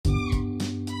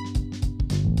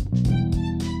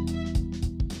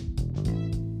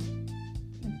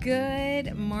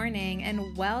Good morning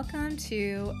and welcome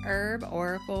to Herb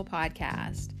Oracle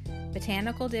Podcast,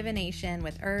 botanical divination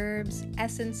with herbs,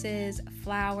 essences,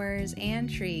 flowers, and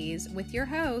trees with your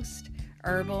host,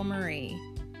 Herbal Marie.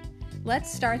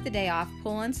 Let's start the day off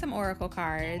pulling some oracle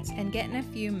cards and getting a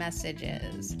few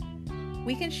messages.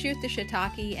 We can shoot the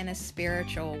shiitake in a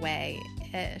spiritual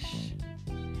way-ish.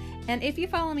 And if you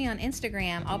follow me on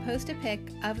Instagram, I'll post a pic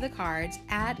of the cards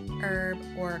at Herb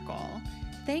Oracle.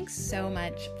 Thanks so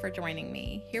much for joining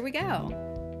me. Here we go.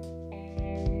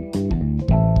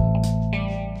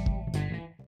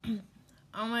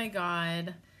 Oh my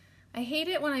God. I hate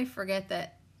it when I forget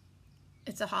that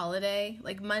it's a holiday.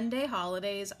 Like Monday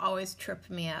holidays always trip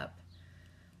me up.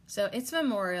 So it's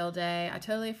Memorial Day. I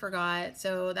totally forgot.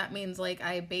 So that means like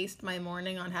I based my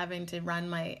morning on having to run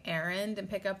my errand and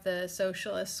pick up the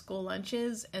socialist school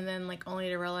lunches. And then like only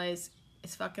to realize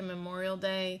it's fucking Memorial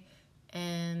Day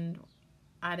and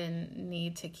I didn't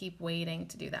need to keep waiting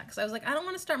to do that. Because I was like, I don't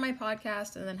want to start my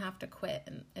podcast and then have to quit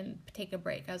and take a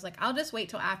break. I was like, I'll just wait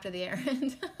till after the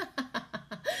errand.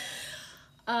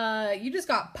 You just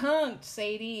got punked,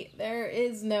 Sadie. There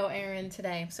is no errand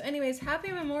today. So anyways,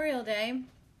 happy Memorial Day.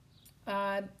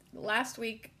 Last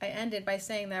week I ended by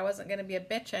saying that I wasn't going to be a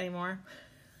bitch anymore.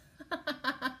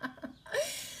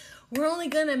 We're only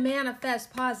going to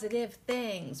manifest positive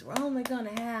things. We're only going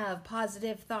to have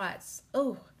positive thoughts.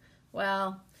 Oh,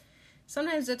 well,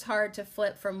 sometimes it's hard to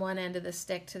flip from one end of the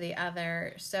stick to the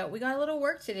other. So we got a little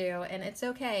work to do, and it's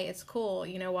okay. It's cool.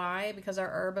 You know why? Because our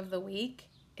herb of the week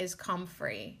is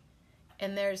COMFREY.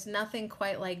 And there's nothing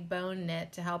quite like bone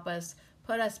knit to help us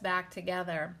put us back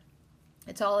together.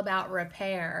 It's all about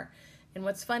repair. And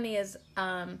what's funny is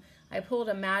I pulled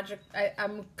a magic,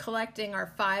 I'm collecting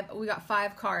we got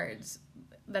 5 cards.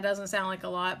 That doesn't sound like a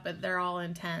lot, but they're all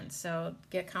intense. So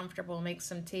get comfortable, make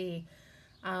some tea.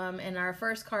 And our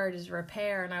first card is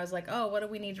repair. And I was like, oh, what do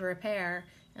we need to repair?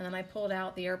 And then I pulled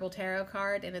out the Herbal Tarot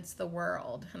card and it's the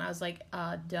world. And I was like,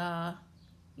 duh.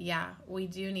 Yeah, we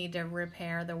do need to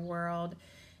repair the world.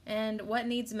 And what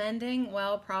needs mending?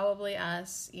 Well, probably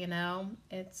us, you know.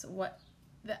 It's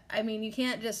you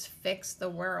can't just fix the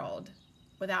world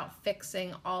without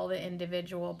fixing all the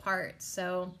individual parts.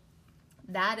 So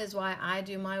that is why I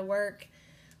do my work.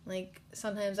 Like,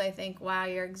 sometimes I think, wow,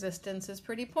 your existence is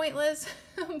pretty pointless,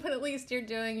 but at least you're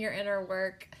doing your inner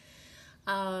work.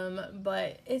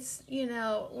 But it's, you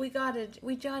know, we gotta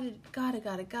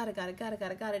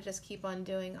just keep on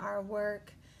doing our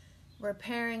work,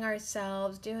 repairing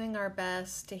ourselves, doing our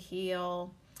best to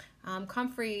heal.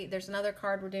 Comfrey, there's another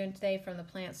card we're doing today from the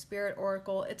Plant Spirit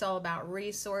Oracle. It's all about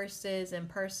resources and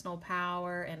personal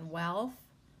power and wealth,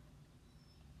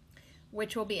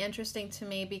 which will be interesting to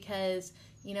me because,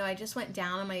 you know, I just went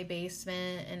down in my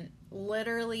basement and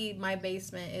literally my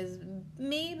basement is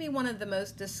maybe one of the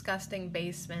most disgusting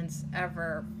basements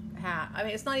ever had. I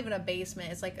mean, it's not even a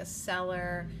basement. It's like a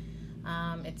cellar.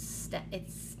 It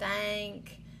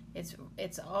stank.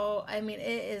 It's all, I mean,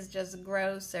 it is just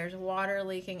gross. There's water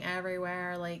leaking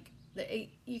everywhere. Like,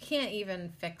 you can't even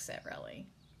fix it, really.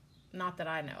 Not that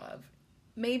I know of.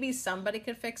 Maybe somebody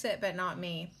could fix it, but not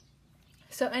me.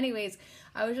 So anyways,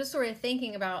 I was just sort of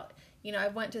thinking about, you know, I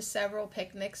went to several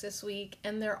picnics this week,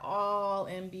 and they're all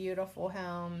in beautiful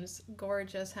homes,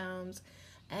 gorgeous homes.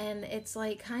 And it's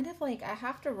like, kind of like, I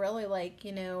have to really, like,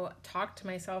 you know, talk to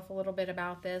myself a little bit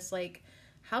about this. Like,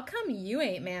 how come you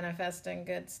ain't manifesting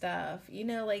good stuff? You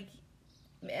know, like,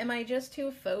 am I just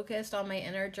too focused on my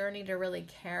inner journey to really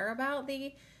care about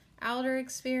the outer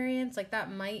experience? Like,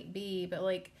 that might be, but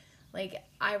like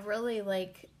I really,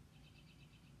 like,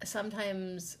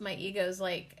 sometimes my ego's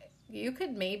like, you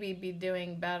could maybe be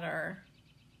doing better.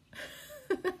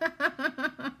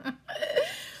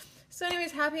 So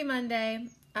anyways, happy Monday.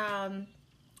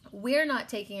 We're not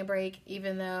taking a break,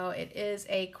 even though it is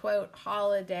a, quote,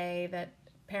 holiday that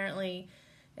apparently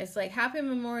it's like, happy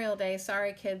Memorial Day.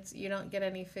 Sorry, kids, you don't get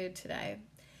any food today.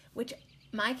 Which,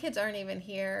 my kids aren't even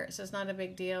here, so it's not a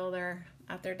big deal. They're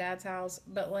at their dad's house.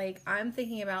 But, like, I'm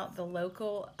thinking about the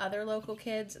other local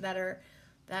kids that are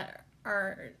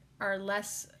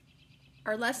less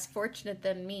fortunate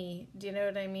than me. Do you know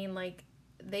what I mean? Like,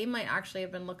 they might actually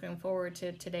have been looking forward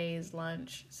to today's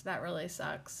lunch, so that really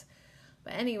sucks.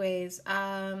 But anyways,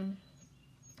 oh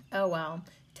well.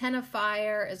 10 of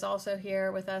Fire is also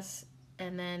here with us,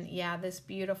 and then, yeah, this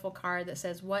beautiful card that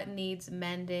says, what needs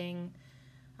mending,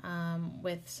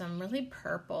 with some really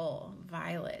purple,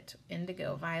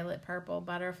 indigo violet purple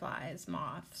butterflies,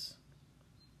 moths.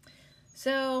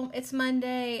 So it's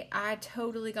Monday. I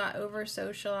totally got over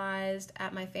socialized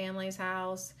at my family's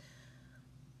house.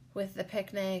 with the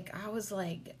picnic, I was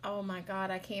like, oh my God,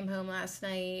 I came home last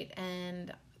night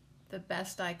and the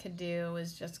best I could do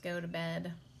was just go to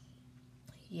bed.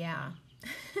 Yeah.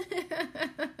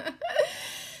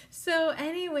 So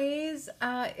anyways,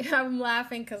 I'm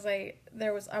laughing because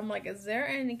I'm like, is there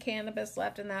any cannabis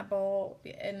left in that bowl?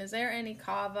 And is there any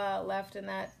kava left in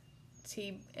that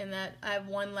tea? I had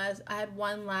one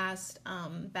last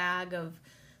bag of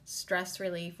stress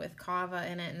relief with kava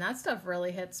in it, and that stuff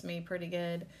really hits me pretty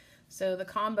good. So the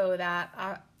combo of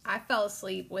that, I fell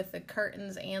asleep with the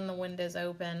curtains and the windows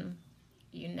open.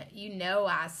 You know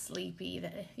I was sleepy.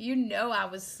 You know I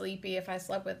was sleepy if I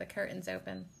slept with the curtains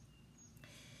open.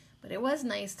 But it was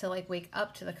nice to like wake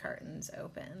up to the curtains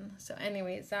open. So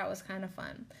anyways, that was kind of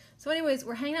fun. So anyways,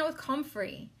 we're hanging out with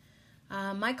COMFREY.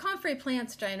 My COMFREY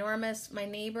plant's ginormous. My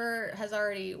neighbor has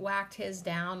already whacked his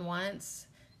down once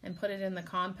and put it in the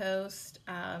compost.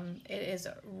 It is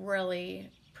really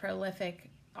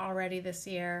prolific already this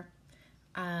year.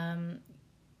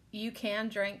 You can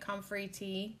drink COMFREY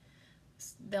tea.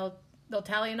 They'll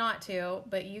tell you not to,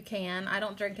 but you can. I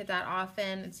don't drink it that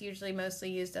often. It's usually mostly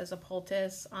used as a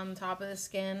poultice on top of the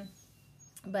skin.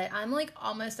 But I'm like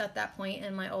almost at that point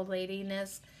in my old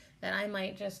ladiness that I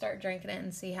might just start drinking it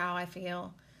and see how I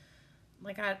feel.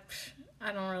 Like I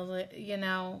don't really,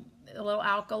 a little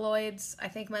alkaloids. I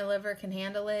think my liver can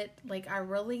handle it. Like I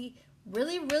really,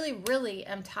 really, really, really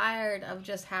am tired of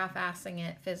just half-assing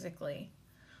it physically.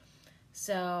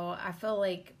 So I feel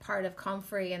like part of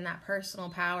COMFREY and that personal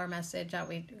power message that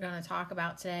we're going to talk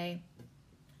about today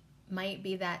might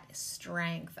be that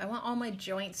strength. I want all my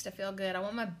joints to feel good. I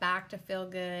want my back to feel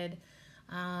good.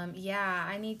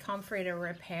 I need COMFREY to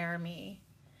repair me.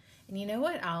 And you know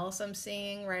what else I'm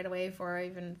seeing right away before I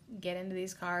even get into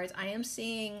these cards? I am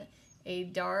seeing a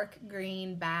dark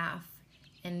green bath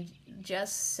and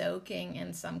just soaking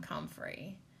in some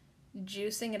COMFREY.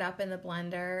 Juicing it up in the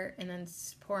blender and then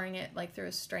pouring it like through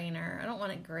a strainer. I don't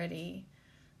want it gritty,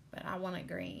 but I want it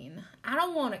green. I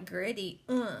don't want it gritty,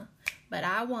 but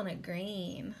I want it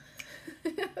green.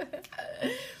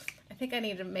 I think I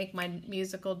need to make my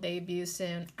musical debut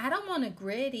soon. I don't want it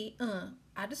gritty,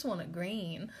 I just want it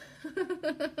green.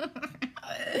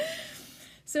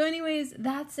 So anyways,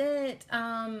 that's it.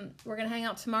 We're going to hang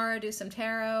out tomorrow, do some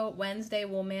tarot. Wednesday,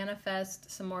 we'll manifest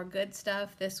some more good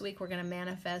stuff. This week, we're going to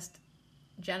manifest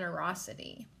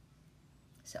generosity.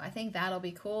 So I think that'll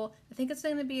be cool. I think it's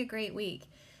going to be a great week.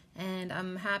 And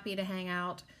I'm happy to hang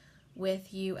out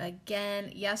with you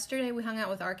again. Yesterday, we hung out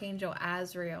with Archangel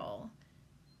Azrael,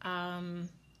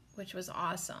 which was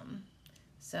awesome.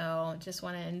 So just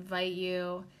want to invite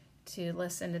you to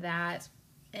listen to that.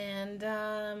 And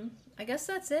I guess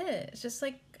that's it. It's just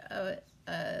like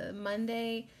a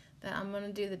Monday that I'm going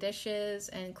to do the dishes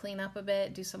and clean up a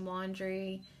bit, do some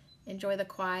laundry, enjoy the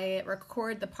quiet,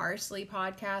 record the Parsley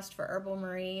podcast for Herbal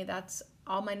Marie. That's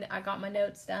all I got my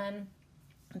notes done.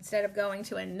 Instead of going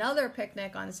to another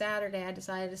picnic on Saturday, I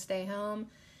decided to stay home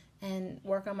and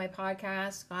work on my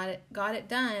podcast. Got it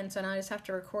done, so now I just have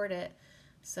to record it.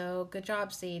 So good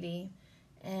job, Sadie.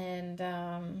 And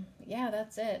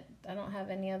that's it. I don't have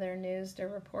any other news to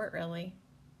report, really.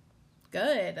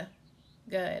 Good.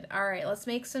 All right, let's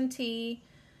make some tea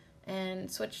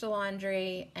and switch to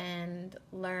laundry and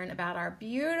learn about our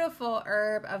beautiful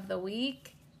herb of the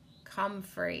week,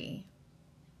 comfrey.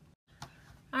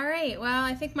 All right, well,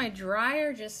 I think my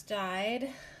dryer just died.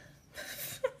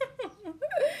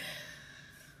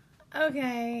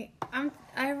 Okay,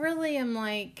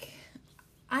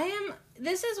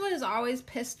 this is what has always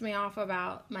pissed me off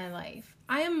about my life.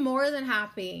 I am more than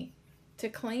happy to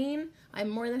clean. I'm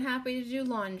more than happy to do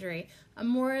laundry. I'm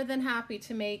more than happy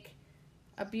to make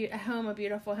a home a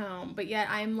beautiful home. But yet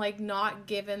I'm like not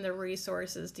given the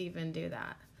resources to even do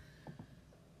that.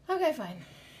 Okay, fine.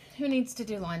 Who needs to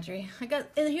do laundry? And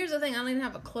here's the thing, I don't even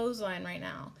have a clothesline right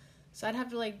now. So I'd have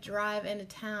to like drive into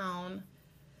town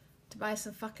to buy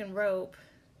some fucking rope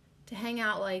to hang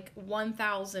out like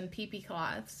 1,000 pee-pee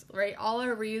cloths, right? All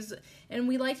are reusable, and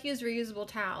we like to use reusable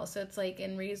towels, so it's like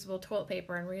in reusable toilet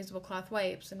paper and reusable cloth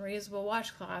wipes and reusable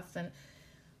washcloths, and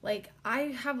like I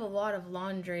have a lot of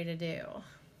laundry to do.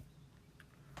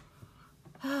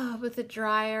 But the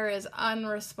dryer is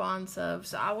unresponsive,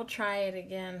 so I will try it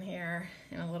again here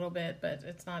in a little bit, but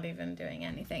it's not even doing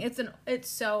anything. It's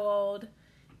so old.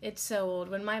 It's so old.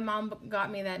 When my mom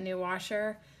got me that new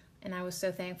washer, and I was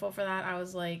so thankful for that, I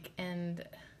was like, and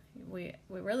we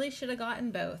really should have gotten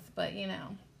both, but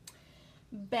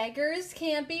beggars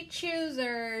can't be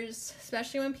choosers,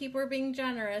 especially when people are being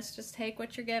generous. Just take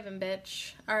what you're given,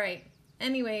 bitch. All right.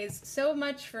 Anyways, so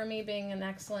much for me being an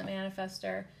excellent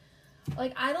manifester.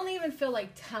 Like, I don't even feel like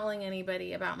telling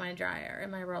anybody about my dryer in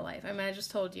my real life. I mean, I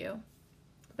just told you.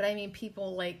 But I mean,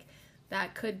 people like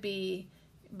that could be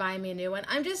buy me a new one.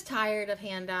 I'm just tired of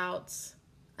handouts.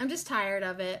 I'm just tired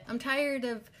of it. I'm tired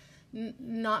of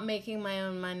not making my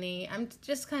own money. I'm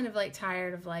just kind of like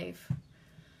tired of life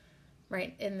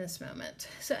right in this moment.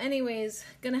 So anyways,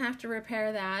 gonna have to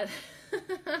repair that.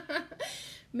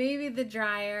 Maybe the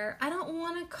dryer. I don't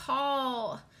want to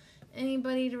call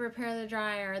anybody to repair the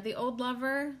dryer. The old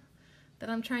lover that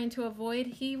I'm trying to avoid,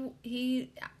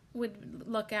 he would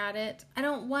look at it. I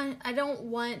don't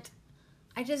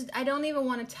even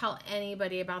want to tell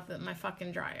anybody about my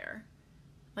fucking dryer.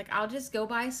 Like, I'll just go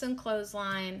buy some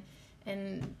clothesline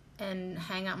and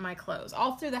hang up my clothes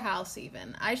all through the house.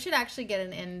 Even I should actually get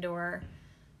an indoor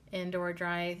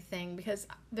dry thing, because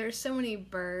there's so many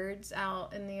birds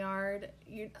out in the yard.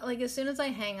 Like, as soon as I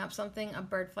hang up something, a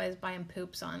bird flies by and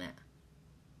poops on it.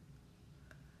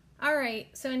 All right,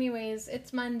 so anyways,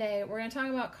 it's Monday. We're going to talk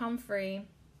about comfrey.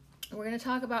 We're going to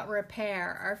talk about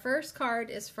repair. Our first card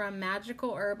is from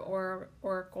Magical Herb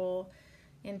Oracle,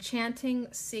 Enchanting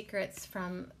Secrets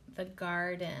from the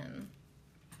Garden.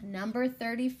 Number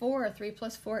 34. 3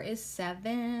 plus 4 is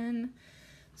 7.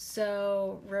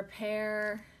 So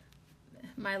repair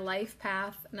my life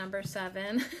path, number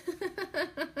 7.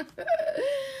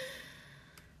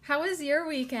 How was your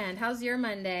weekend? How's your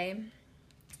Monday?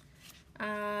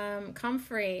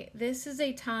 Comfrey. This is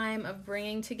a time of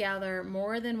bringing together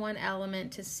more than one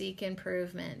element to seek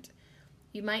improvement.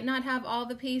 You might not have all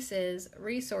the pieces,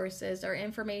 resources, or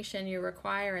information you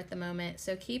require at the moment,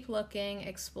 so keep looking,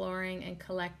 exploring, and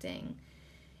collecting.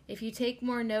 If you take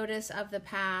more notice of the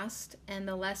past and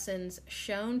the lessons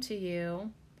shown to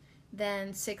you,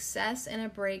 then success and a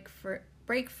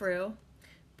breakthrough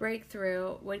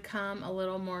would come a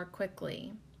little more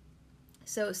quickly.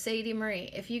 So, Sadie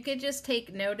Marie, if you could just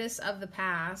take notice of the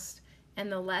past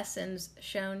and the lessons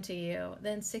shown to you,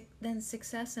 then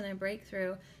success and a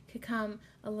breakthrough could come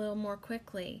a little more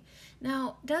quickly.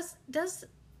 Now, does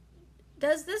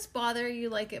this bother you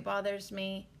like it bothers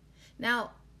me?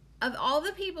 Now, of all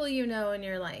the people you know in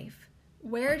your life,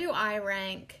 where do I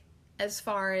rank as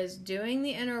far as doing the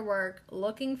inner work,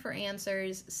 looking for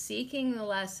answers, seeking the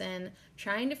lesson,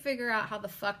 trying to figure out how the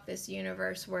fuck this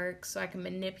universe works so I can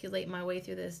manipulate my way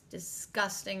through this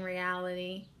disgusting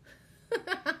reality?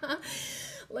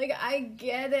 Like, I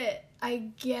get it.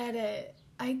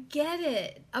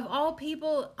 Of all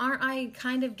people, aren't I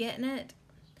kind of getting it?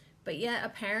 But yet,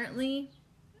 apparently,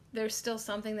 there's still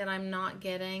something that I'm not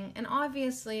getting. And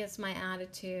obviously, it's my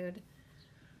attitude.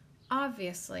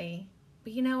 Obviously.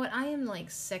 But you know what? I am,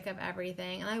 like, sick of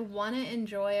everything. And I want to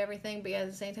enjoy everything, but at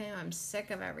the same time, I'm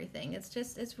sick of everything.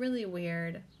 It's really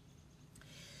weird.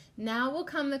 Now will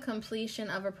come the completion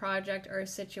of a project or a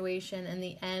situation and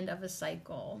the end of a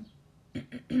cycle.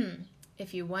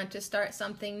 If you want to start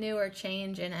something new or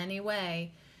change in any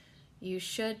way, you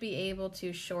should be able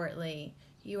to shortly.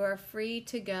 You are free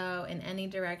to go in any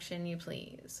direction you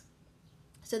please.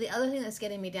 So the other thing that's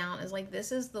getting me down is, like,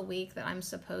 this is the week that I'm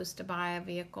supposed to buy a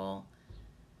vehicle.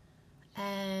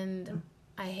 And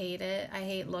I hate it. I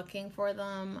hate looking for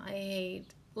them. I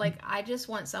just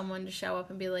want someone to show up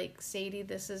and be like, Sadie,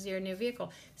 this is your new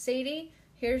vehicle. Sadie,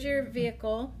 here's your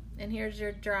vehicle and here's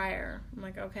your dryer. I'm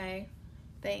like, okay.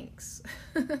 Thanks.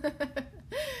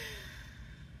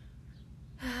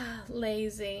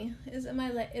 Lazy. Am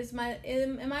I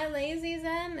lazy,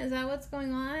 Zen? Is that what's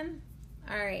going on?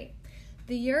 All right.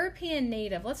 The European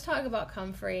native. Let's talk about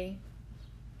comfrey.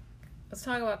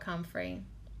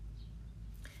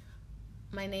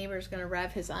 My neighbor's gonna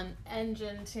rev his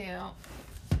engine too.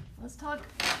 Let's talk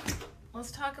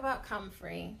about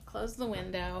comfrey. Close the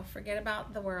window. Forget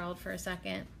about the world for a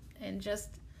second and just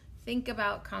think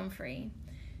about comfrey.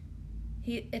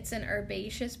 It's an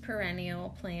herbaceous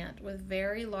perennial plant with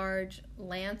very large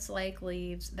lance-like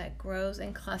leaves that grows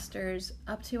in clusters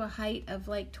up to a height of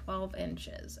like 12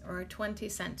 inches or 20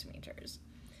 centimeters.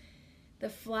 The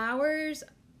flowers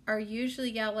are usually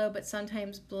yellow but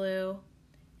sometimes blue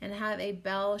and have a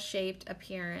bell-shaped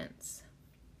appearance.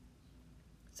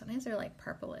 Sometimes they're like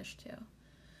purplish too.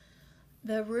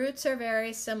 The roots are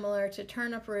very similar to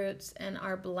turnip roots and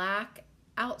are black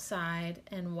outside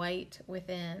and white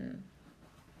within.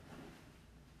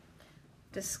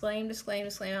 Disclaim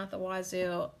out the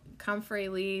wazoo. Comfrey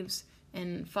leaves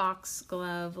and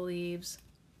foxglove leaves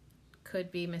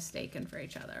could be mistaken for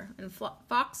each other. And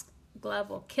foxglove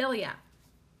will kill ya.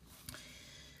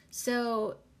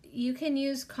 So you can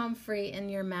use comfrey in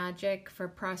your magic for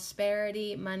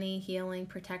prosperity, money, healing,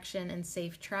 protection, and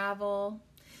safe travel.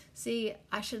 See,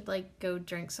 I should like go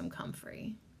drink some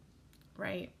comfrey,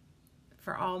 right?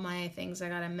 For all my things I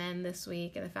gotta mend this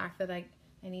week, and the fact that I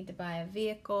need to buy a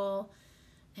vehicle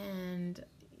and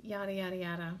yada, yada,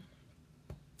 yada.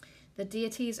 The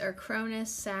deities are Cronus,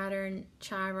 Saturn,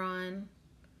 Chiron.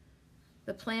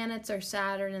 The planets are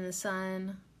Saturn and the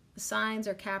Sun. The signs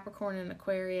are Capricorn and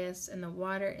Aquarius, and the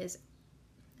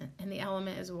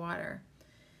element is water.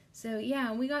 So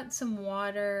yeah, we got some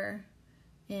water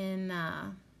in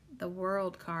the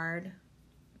world card.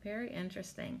 Very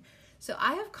interesting. So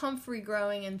I have comfrey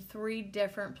growing in 3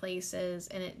 different places,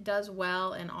 and it does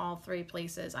well in all 3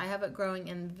 places. I have it growing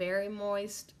in very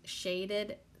moist,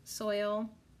 shaded soil.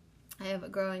 I have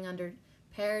it growing under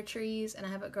pear trees, and I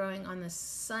have it growing on the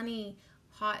sunny,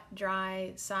 hot,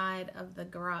 dry side of the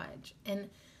garage. And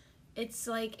it's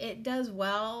like it does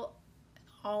well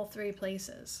all 3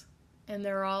 places, and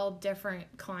they're all different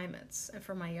climates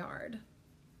for my yard.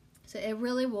 So it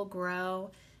really will grow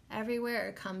everywhere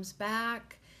it comes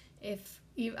back.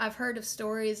 I've heard of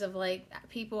stories of like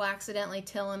people accidentally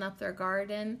tilling up their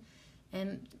garden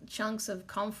and chunks of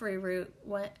comfrey root,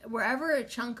 wherever a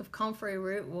chunk of comfrey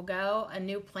root will go, a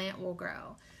new plant will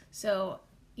grow. So,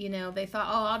 they thought,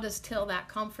 oh, I'll just till that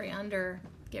comfrey under,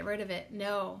 get rid of it.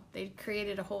 No, they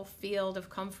created a whole field of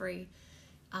comfrey.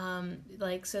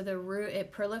 So the root,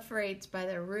 it proliferates by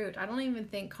the root. I don't even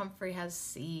think comfrey has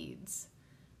seeds.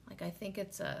 I think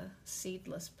it's a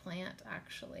seedless plant,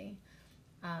 actually.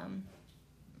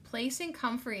 Placing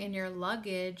comfrey in your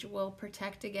luggage will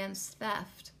protect against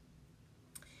theft.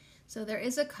 So there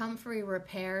is a comfrey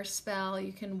repair spell.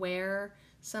 You can wear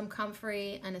some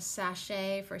comfrey and a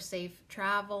sachet for safe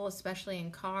travel, especially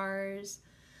in cars.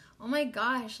 Oh my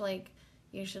gosh,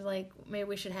 you should maybe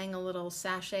we should hang a little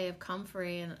sachet of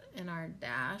comfrey in our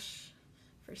dash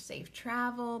for safe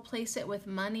travel. Place it with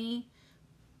money,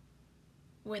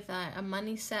 with a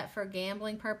money set for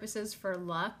gambling purposes for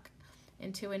luck,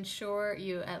 and to ensure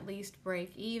you at least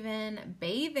break even.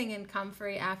 Bathing in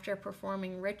comfrey after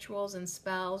performing rituals and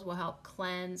spells will help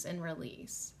cleanse and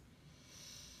release.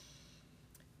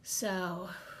 So,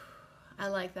 I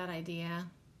like that idea.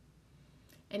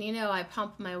 And I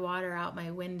pump my water out my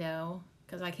window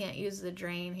because I can't use the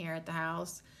drain here at the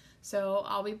house. So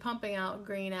I'll be pumping out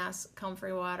green ass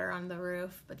comfrey water on the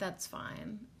roof, but that's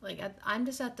fine. I'm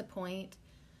just at the point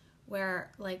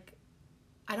where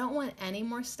I don't want any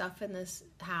more stuff in this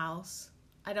house.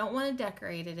 I don't want to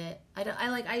decorate it.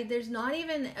 There's not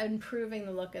even improving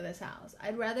the look of this house.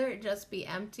 I'd rather it just be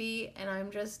empty, and I'm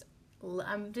just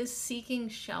seeking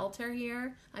shelter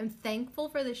here. I'm thankful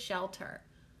for the shelter.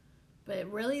 But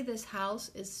really, this house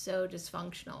is so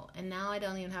dysfunctional, and now I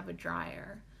don't even have a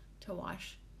dryer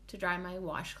to dry my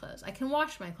wash clothes. I can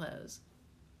wash my clothes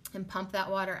and pump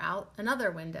that water out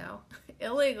another window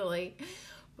illegally.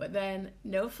 But then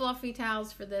no fluffy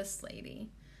towels for this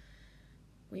lady.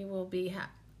 We will be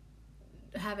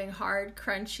having hard,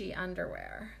 crunchy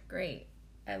underwear. Great.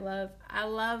 I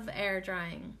love air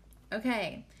drying.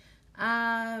 Okay.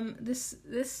 This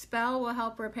spell will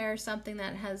help repair something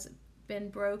that has been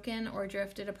broken or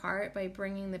drifted apart by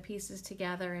bringing the pieces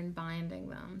together and binding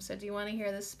them. So do you want to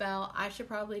hear the spell? I should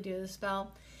probably do the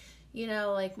spell.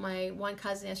 My one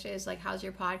cousin yesterday was like, how's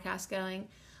your podcast going?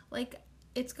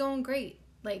 It's going great.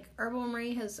 Herbal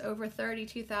Marie has over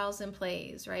 32,000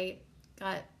 plays, right?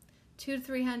 Got 200 to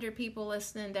 300 people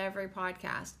listening to every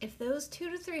podcast. If those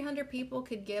 200 to 300 people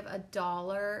could give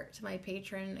 $1 to my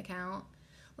Patreon account,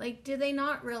 do they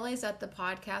not realize that the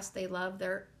podcast they love,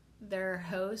 their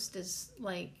host is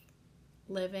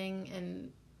living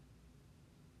in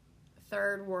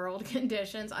third world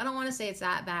conditions? I don't want to say it's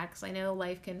that bad because I know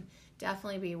life can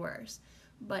definitely be worse.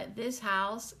 But this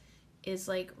house is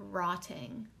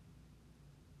rotting.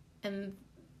 And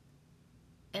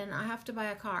I have to buy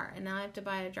a car, and now I have to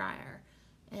buy a dryer,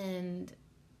 and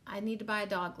I need to buy a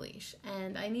dog leash,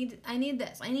 and I need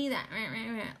this, I need that,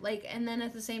 and then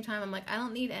at the same time, I'm I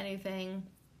don't need anything,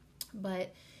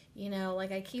 but,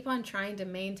 I keep on trying to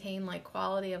maintain,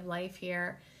 quality of life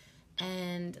here,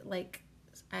 and,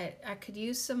 I could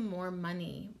use some more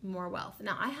money, more wealth.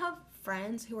 Now, I have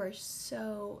friends who are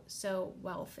so, so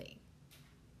wealthy.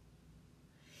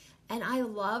 And I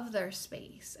love their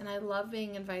space, and I love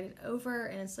being invited over,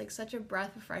 and it's such a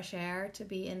breath of fresh air to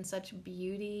be in such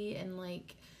beauty and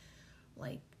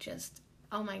just,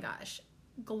 oh my gosh,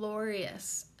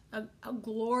 glorious, a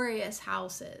glorious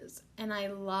houses, and I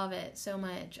love it so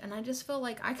much, and I just feel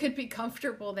I could be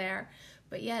comfortable there,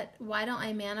 but yet, why don't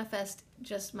I manifest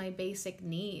just my basic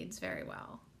needs very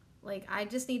well? I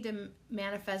just need to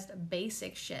manifest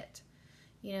basic shit.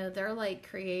 They're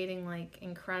creating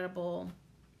incredible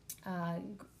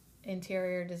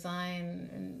interior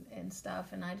design and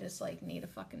stuff, and I just need a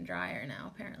fucking dryer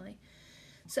now, apparently.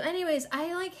 So anyways,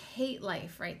 I hate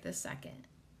life right this second.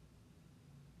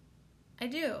 I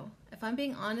do. If I'm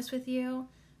being honest with you,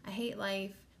 I hate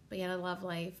life, but yet I love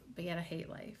life, but but yet I hate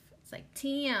life. It's like,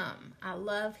 Tim, I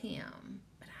love him,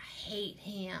 but I hate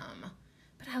him,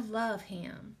 but I love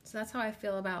him. So that's how I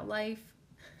feel about life.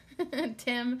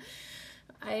 Tim,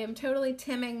 I am totally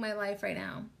Timming my life right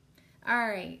now. All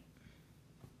right.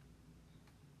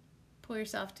 Pull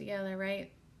yourself together,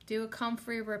 right? Do a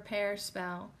comfrey repair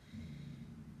spell.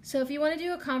 So if you want to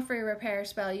do a comfrey repair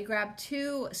spell, you grab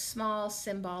 2 small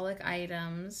symbolic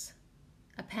items,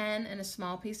 a pen and a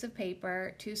small piece of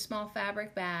paper, 2 small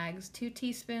fabric bags, 2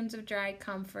 teaspoons of dried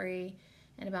comfrey,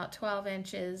 and about 12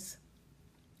 inches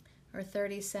or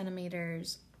 30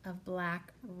 centimeters of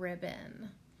black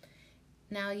ribbon.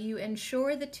 Now you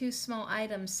ensure the 2 small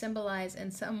items symbolize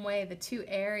in some way the 2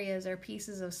 areas or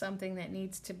pieces of something that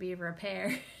needs to be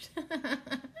repaired.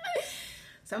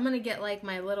 So I'm going to get like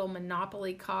my little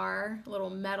Monopoly car, little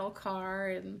metal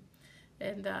car,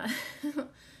 and a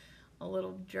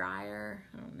little dryer.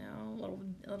 I don't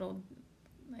know,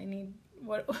 I need,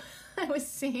 what, I was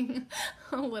seeing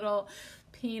a little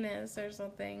penis or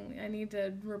something. I need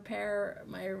to repair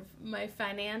my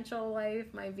financial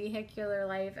life, my vehicular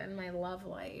life, and my love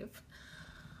life.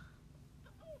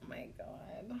 Oh my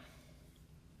God.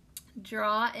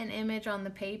 Draw an image on the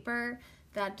paper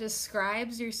that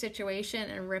describes your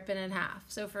situation and rip it in half.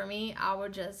 So for me, I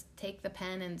would just take the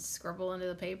pen and scribble into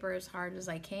the paper as hard as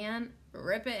I can,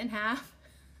 rip it in half,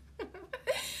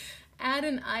 add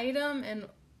an item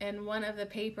and one of the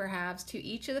paper halves to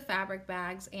each of the fabric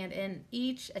bags, and in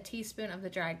each a teaspoon of the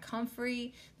dried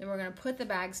comfrey. Then we're going to put the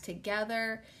bags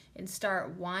together and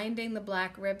start winding the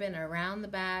black ribbon around the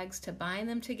bags to bind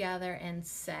them together and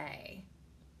say,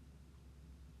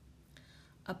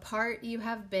 apart you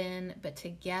have been, but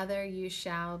together you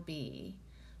shall be.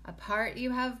 Apart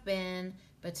you have been,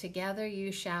 but together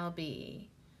you shall be.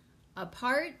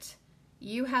 Apart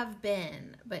you have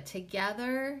been, but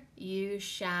together you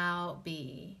shall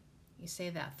be. You say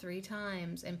that 3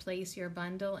 times and place your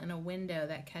bundle in a window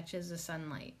that catches the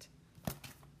sunlight.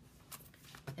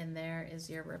 And there is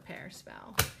your repair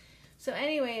spell. So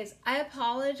anyways, I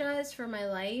apologize for my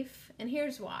life, and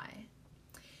here's why.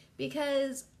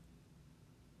 Because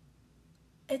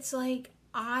it's like,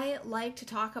 I like to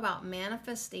talk about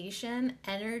manifestation,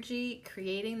 energy,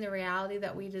 creating the reality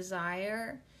that we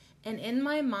desire. And in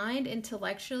my mind,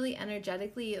 intellectually,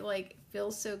 energetically, it like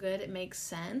feels so good, it makes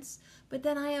sense. But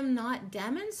then I am not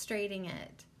demonstrating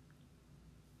it.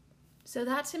 So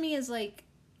that to me is like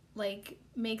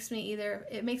makes me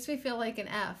feel like an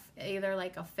F, either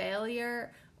like a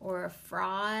failure or a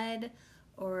fraud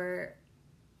or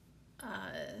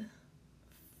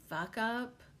fuck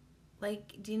up.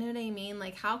 Like, do you know what I mean?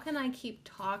 Like, how can I keep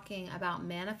talking about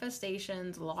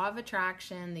manifestations, law of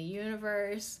attraction, the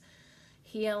universe,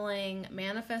 healing,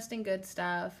 manifesting good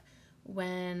stuff,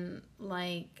 when,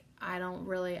 like, I don't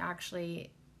really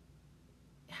actually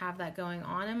have that going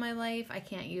on in my life? I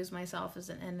can't use myself as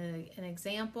an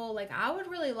example. Like, I would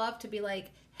really love to be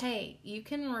like, hey, you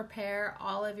can repair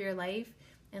all of your life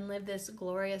and live this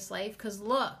glorious life, because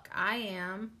look, I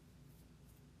am.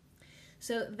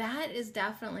 So that is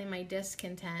definitely my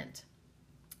discontent.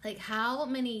 Like, how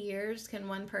many years can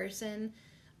one person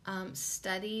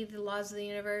study the laws of the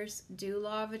universe, do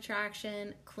law of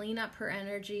attraction, clean up her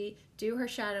energy, do her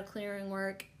shadow clearing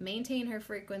work, maintain her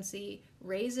frequency,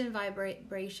 raise in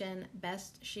vibration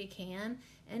best she can,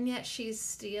 and yet she's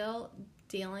still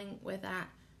dealing with that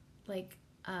like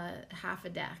half a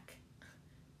deck?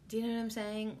 Do you know what I'm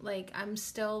saying? Like, I'm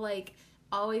still like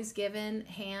always given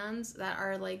hands that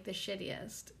are like the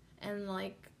shittiest, and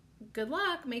like, good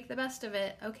luck, make the best of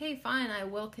it. Okay, fine, I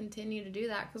will continue to do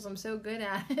that because I'm so good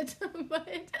at it.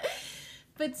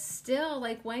 but still,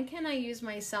 like, when can I use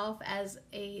myself as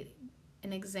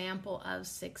an example of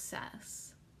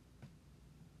success?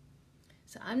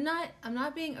 So I'm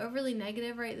not being overly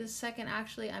negative right this second.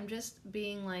 Actually, I'm just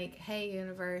being like, hey,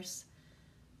 universe,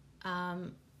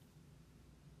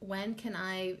 when can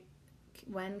I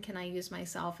use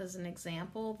myself as an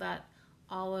example that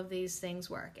all of these things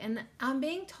work? And I'm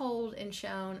being told and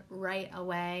shown right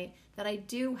away that I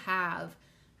have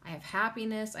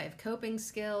happiness, I have coping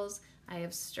skills, I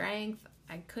have strength,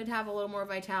 I could have a little more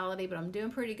vitality, but I'm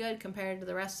doing pretty good compared to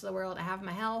the rest of the world. I have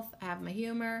my health, I have my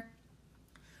humor,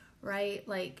 right?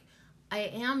 Like, I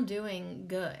am doing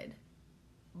good,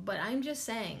 but I'm just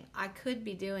saying I could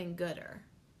be doing gooder.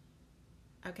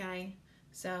 Okay?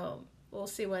 So we'll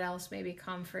see what else maybe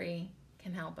COMFREY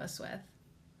can help us with.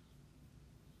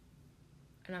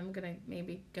 And I'm going to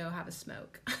maybe go have a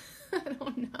smoke. I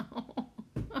don't know.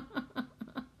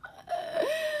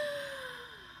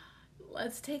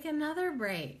 Let's take another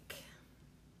break.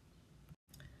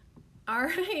 All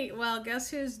right. Well,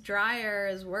 guess whose dryer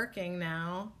is working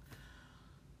now?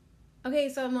 Okay,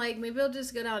 so I'm like, maybe I'll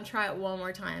just go down and try it one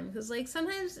more time. Because, like,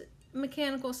 sometimes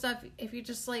mechanical stuff, if you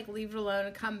just, like, leave it alone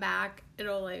and come back,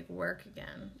 it'll, like, work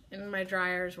again. And my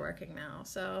dryer is working now,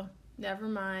 so never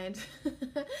mind.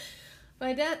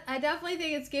 But I definitely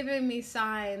think it's giving me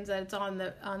signs that it's on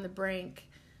the brink.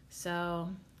 So,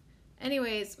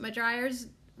 anyways, my dryer's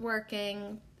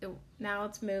working. Now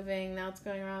it's moving. Now it's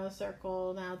going around a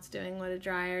circle. Now it's doing what a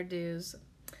dryer does.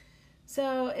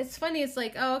 So it's funny. It's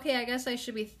like, oh, okay, I guess I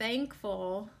should be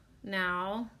thankful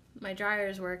now. My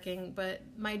dryer's working, but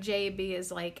my JB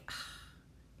is like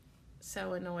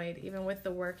so annoyed, even with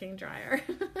the working dryer.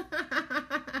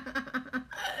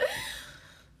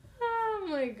 Oh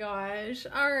my gosh.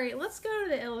 All right, let's go to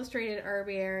the Illustrated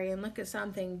Herbiary and look at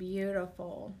something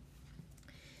beautiful.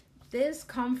 This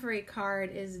Comfrey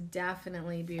card is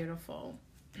definitely beautiful.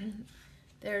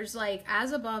 There's like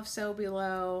as above, so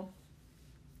below.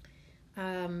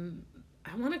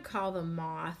 I want to call them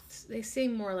moths. They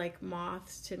seem more like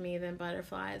moths to me than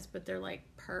butterflies, but they're like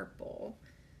purple.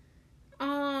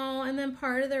 Oh, and then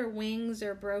part of their wings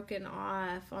are broken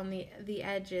off on the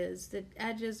edges. The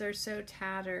edges are so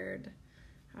tattered.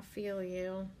 I feel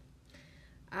you.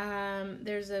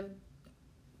 There's a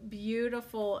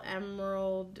beautiful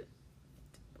emerald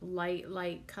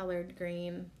light colored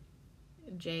green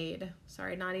jade.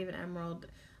 Sorry, not even emerald.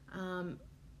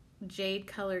 Jade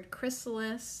colored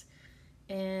chrysalis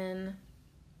in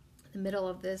the middle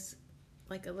of this,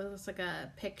 like it looks like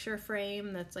a picture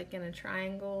frame that's like in a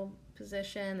triangle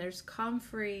position. There's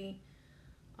comfrey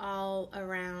all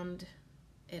around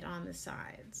it on the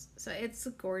sides. So it's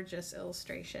a gorgeous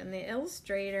illustration. The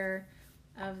illustrator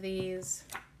of these,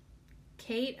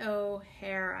 Kate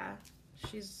O'Hara,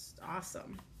 she's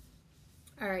awesome.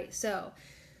 All right, so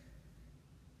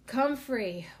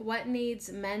Comfrey, what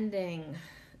needs mending?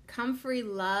 Comfrey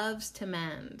loves to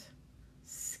mend.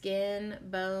 Skin,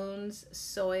 bones,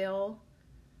 soil.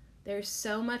 There's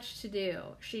so much to do.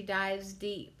 She dives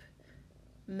deep.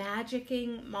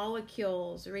 Magicking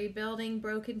molecules, rebuilding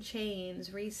broken chains,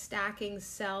 restacking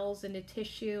cells into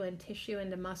tissue and tissue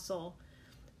into muscle.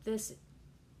 This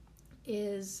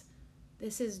is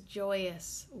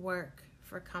joyous work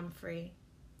for Comfrey.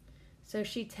 So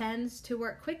she tends to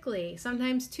work quickly,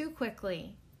 sometimes too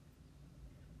quickly.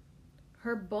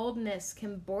 Her boldness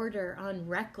can border on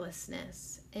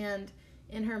recklessness, and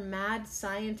in her mad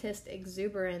scientist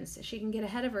exuberance, she can get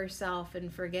ahead of herself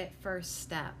and forget first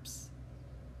steps.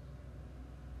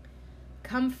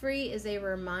 Comfrey is a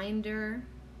reminder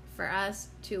for us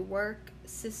to work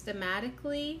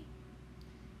systematically,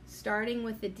 starting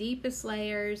with the deepest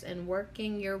layers and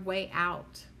working your way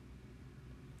out.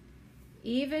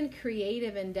 Even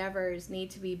creative endeavors need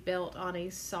to be built on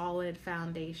a solid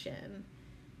foundation.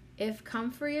 If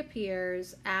Comfrey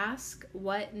appears, ask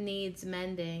what needs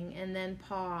mending and then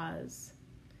pause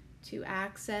to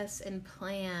access and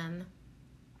plan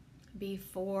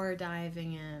before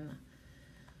diving in.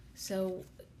 So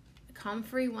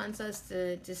Comfrey wants us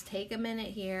to just take a minute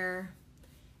here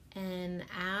and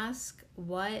ask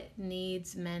what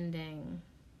needs mending.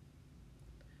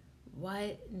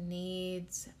 What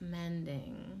needs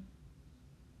mending?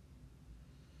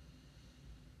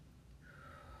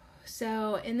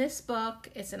 So in this book,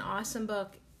 it's an awesome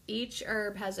book. Each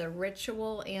herb has a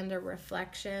ritual and a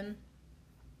reflection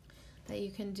that you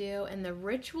can do. And the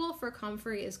ritual for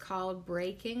Comfrey is called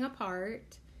breaking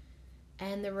apart.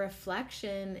 And the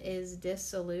reflection is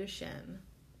dissolution.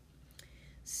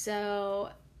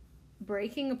 So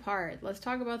breaking apart, let's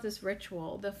talk about this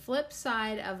ritual. The flip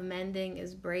side of mending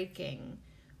is breaking.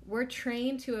 We're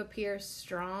trained to appear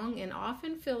strong and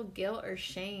often feel guilt or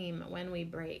shame when we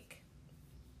break.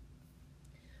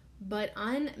 But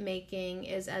unmaking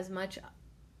is as much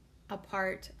a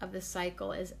part of the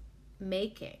cycle as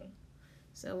making.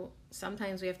 So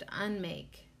sometimes we have to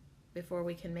unmake before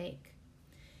we can make.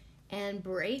 And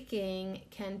breaking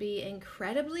can be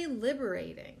incredibly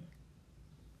liberating.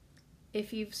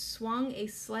 If you've swung a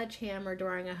sledgehammer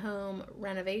during a home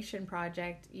renovation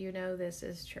project, you know this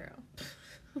is true.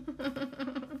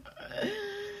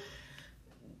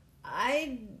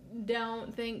 I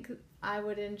don't think I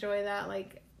would enjoy that,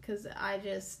 because I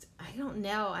don't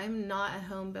know. I'm not a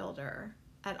home builder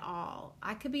at all.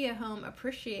 I could be a home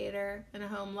appreciator and a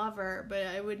home lover, but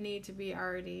it would need to be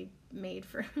already made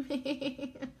for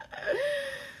me.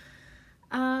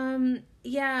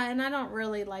 Yeah, and I don't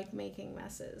really like making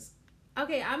messes.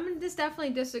 Okay, I'm just definitely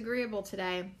disagreeable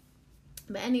today.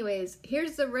 But anyways,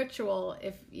 here's the ritual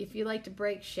if you like to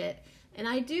break shit. And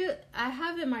I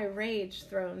have in my rage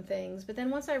thrown things, but then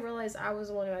once I realized I was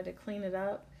the one who had to clean it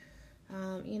up,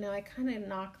 I kind of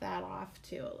knocked that off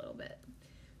too a little bit.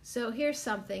 So here's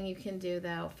something you can do,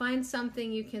 though. Find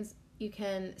something you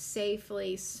can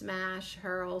safely smash,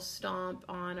 hurl, stomp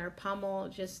on, or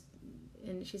pummel.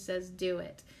 And she says, do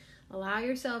it. Allow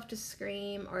yourself to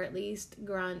scream or at least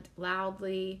grunt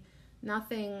loudly.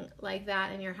 Nothing like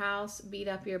that in your house. Beat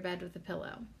up your bed with a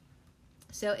pillow.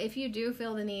 So if you do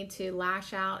feel the need to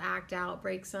lash out, act out,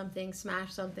 break something,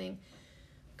 smash something,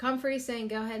 Comfrey's saying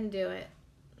go ahead and do it.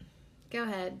 Go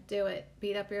ahead, do it.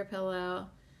 Beat up your pillow.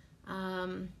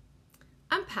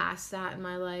 I'm past that in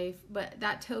my life, but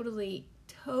that totally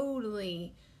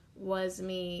was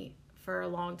me for a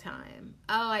long time.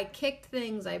 Oh, I kicked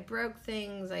things, I broke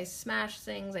things, I smashed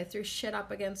things, I threw shit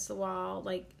up against the wall,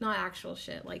 like not actual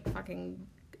shit, like fucking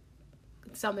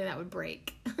something that would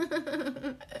break.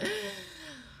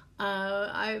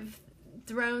 I've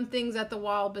thrown things at the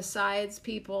wall besides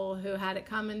people who had it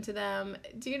coming to them.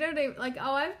 Do you know,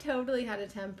 I've totally had a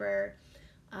temper.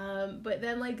 But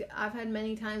then, like, I've had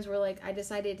many times where, like, I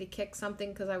decided to kick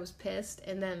something because I was pissed,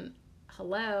 and then,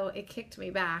 it kicked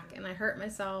me back, and I hurt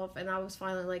myself, and I was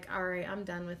finally like, all right, I'm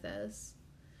done with this.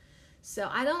 So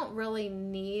I don't really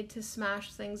need to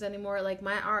smash things anymore. Like,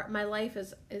 my life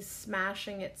is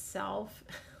smashing itself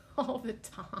all the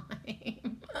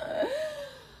time.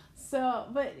 So,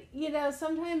 but,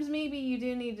 sometimes maybe you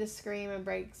do need to scream and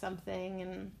break something,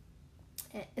 and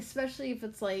especially if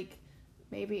it's, like,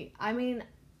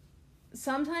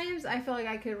 sometimes I feel like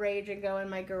I could rage and go in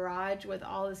my garage with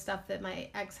all the stuff that my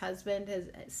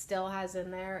ex-husband still has in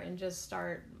there and just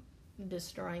start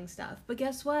destroying stuff. But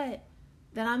guess what?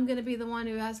 Then I'm going to be the one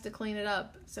who has to clean it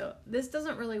up. So this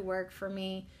doesn't really work for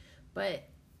me. But,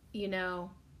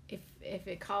 if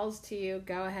it calls to you,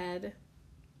 go ahead.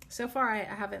 So far, I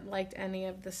haven't liked any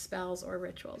of the spells or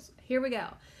rituals. Here we go.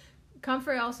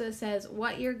 Comfrey also says,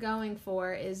 what you're going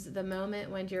for is the moment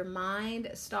when your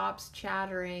mind stops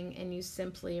chattering and you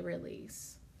simply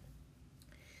release.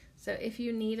 So if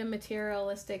you need a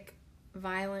materialistic,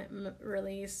 violent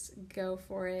release, go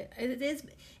for it. It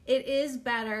is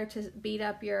better to beat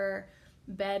up your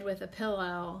bed with a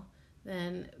pillow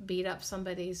than beat up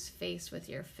somebody's face with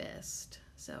your fist.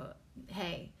 So,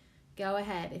 hey, go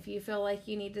ahead. If you feel like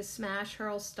you need to smash,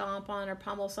 hurl, stomp on, or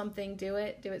pummel something, do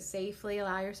it. Do it safely.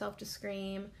 Allow yourself to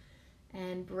scream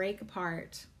and break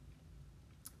apart.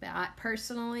 But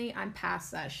I'm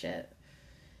past that shit.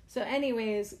 So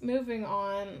anyways, moving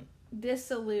on.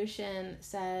 Dissolution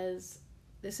says,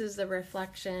 this is the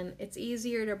reflection, it's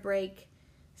easier to break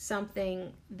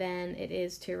something than it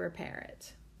is to repair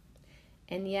it.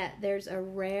 And yet there's a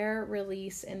rare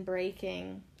release in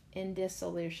breaking in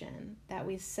dissolution that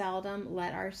we seldom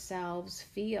let ourselves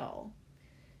feel.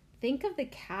 Think of the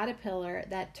caterpillar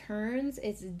that turns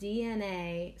its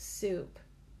DNA soup.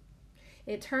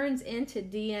 It turns into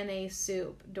DNA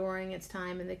soup during its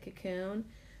time in the cocoon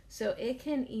so it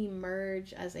can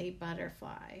emerge as a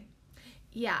butterfly.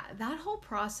 Yeah, that whole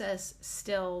process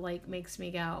still makes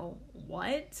me go,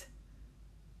 what?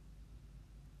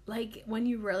 When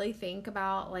you really think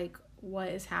about what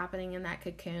is happening in that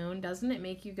cocoon, doesn't it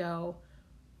make you go,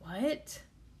 what?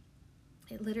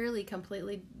 It literally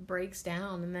completely breaks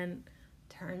down and then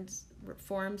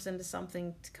forms into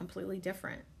something completely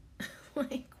different.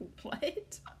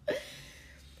 What?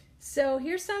 So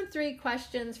here's 3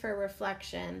 questions for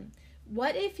reflection.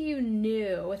 What if you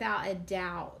knew without a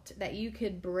doubt that you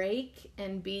could break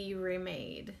and be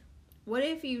remade? What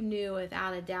if you knew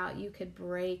without a doubt you could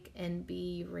break and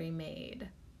be remade?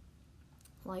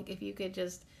 If you could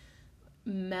just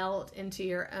melt into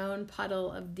your own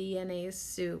puddle of DNA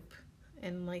soup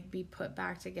and be put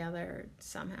back together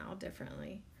somehow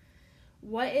differently.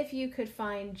 What if you could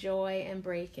find joy in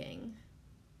breaking?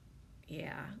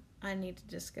 Yeah, I need to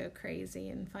just go crazy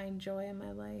and find joy in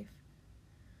my life.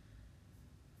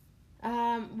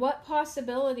 What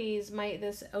possibilities might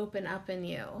this open up in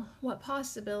you? What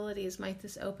possibilities might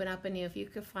this open up in you if you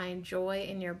could find joy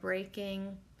in your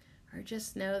breaking? Or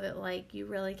just know that you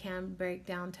really can break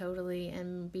down totally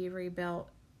and be rebuilt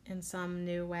in some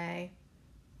new way.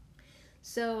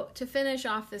 So to finish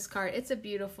off this card, it's a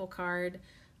beautiful card.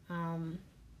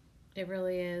 It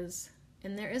really is.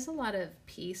 And there is a lot of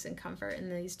peace and comfort in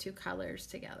these 2 colors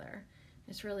together.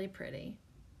 It's really pretty.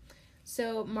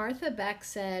 So Martha Beck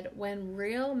said, when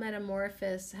real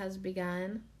metamorphosis has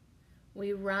begun,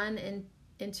 we run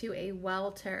into a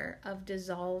welter of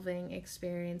dissolving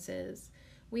experiences.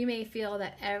 We may feel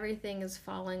that everything is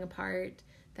falling apart,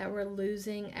 that we're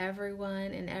losing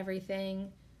everyone and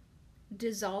everything.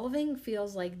 Dissolving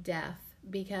feels like death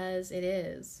because it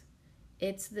is.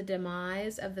 It's the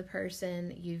demise of the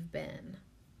person you've been.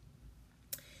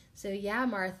 So yeah,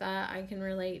 Martha, I can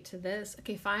relate to this.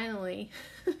 Okay, finally.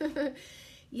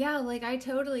 Yeah, like I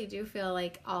totally do feel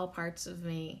like all parts of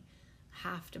me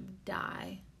have to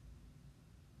die.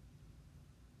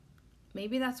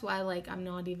 Maybe that's why, like, I'm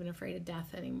not even afraid of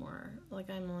death anymore. Like,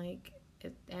 I'm like,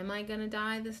 am I gonna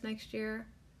die this next year?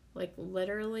 Like,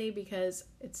 literally, because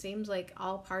it seems like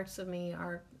all parts of me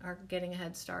are getting a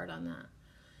head start on that.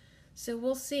 So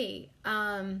we'll see.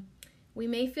 We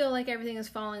may feel like everything is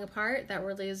falling apart, that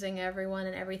we're losing everyone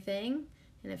and everything,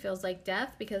 and it feels like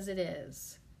death, because it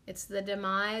is. It's the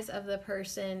demise of the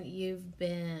person you've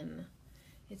been.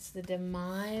 It's the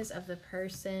demise of the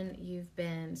person you've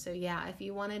been. So yeah, if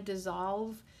you want to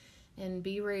dissolve and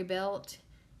be rebuilt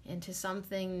into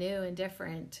something new and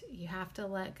different, you have to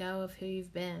let go of who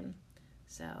you've been.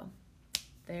 So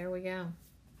there we go.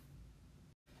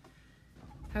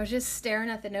 I was just staring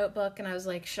at the notebook and I was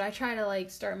like, should I try to like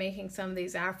start making some of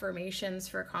these affirmations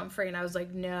for COMFREY? And I was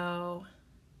like, no,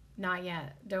 not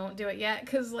yet. Don't do it yet,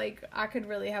 because like I could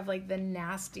really have like the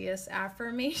nastiest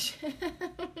affirmations.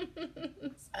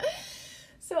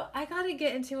 So I got to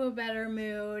get into a better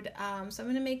mood. So I'm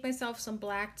going to make myself some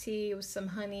black tea with some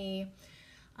honey,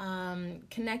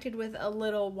 connected with a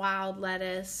little wild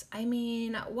lettuce. I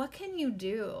mean, what can you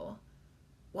do?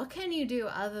 What can you do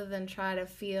other than try to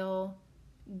feel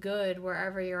good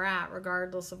wherever you're at,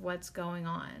 regardless of what's going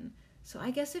on? So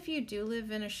I guess if you do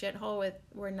live in a shithole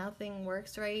where nothing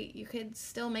works right, you could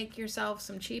still make yourself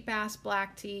some cheap-ass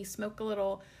black tea, smoke a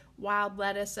little wild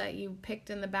lettuce that you picked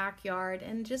in the backyard,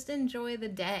 and just enjoy the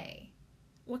day.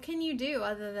 What can you do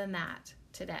other than that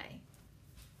today?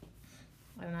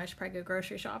 I don't know, I should probably go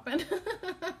grocery shopping.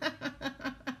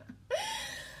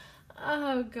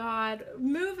 Oh, God.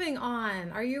 Moving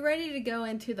on. Are you ready to go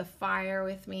into the fire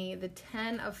with me? The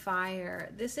 10 of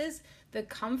Fire. This is the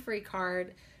COMFREY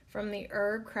card from the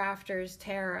Herb Crafter's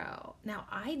Tarot. Now,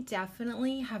 I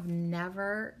definitely have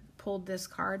never pulled this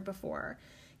card before,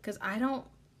 because I don't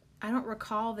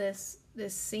recall this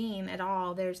scene at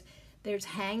all. There's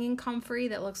hanging comfrey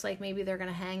that looks like maybe they're going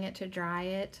to hang it to dry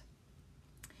it.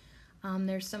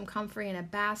 There's some comfrey in a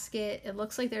basket. It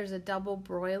looks like there's a double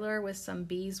broiler with some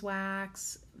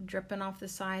beeswax dripping off the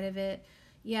side of it.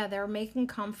 Yeah, they're making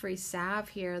comfrey salve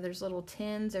here. There's little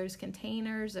tins, there's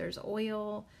containers, there's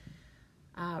oil.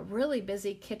 Really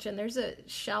busy kitchen. There's a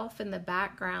shelf in the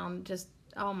background, just,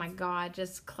 oh my God,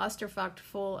 just clusterfucked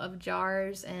full of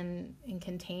jars and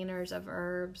containers of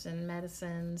herbs and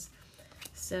medicines.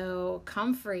 So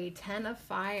COMFREY, 10 of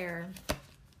Fire.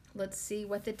 Let's see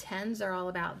what the 10s are all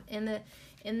about.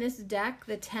 In this deck,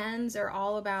 the 10s are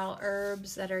all about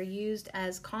herbs that are used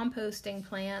as composting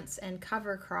plants and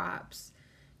cover crops,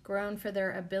 grown for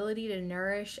their ability to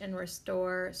nourish and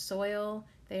restore soil.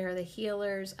 They are the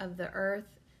healers of the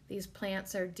earth. These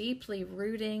plants are deeply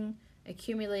rooting,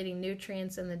 accumulating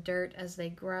nutrients in the dirt as they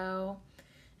grow.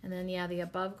 And then, yeah, the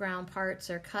above ground parts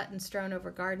are cut and strewn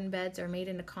over garden beds or made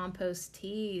into compost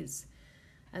teas.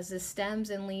 As the stems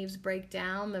and leaves break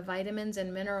down, the vitamins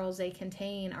and minerals they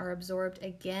contain are absorbed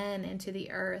again into the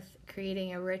earth,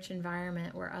 creating a rich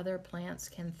environment where other plants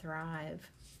can thrive.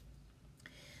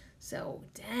 So,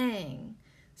 dang.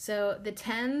 So the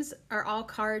 10s are all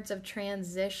cards of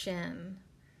transition.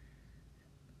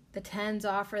 The 10s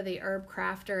offer the herb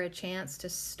crafter a chance to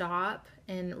stop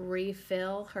and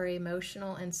refill her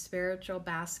emotional and spiritual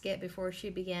basket before she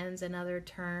begins another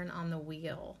turn on the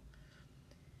wheel.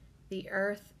 The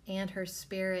earth and her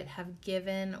spirit have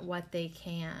given what they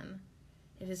can.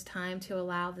 It is time to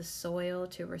allow the soil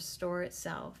to restore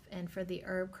itself and for the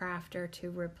herb crafter to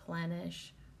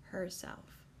replenish herself.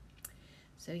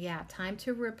 So yeah, time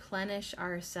to replenish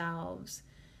ourselves.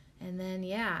 And then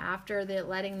yeah, after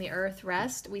letting the earth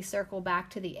rest, we circle back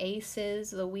to the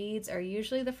aces. The weeds are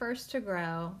usually the first to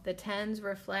grow. The 10s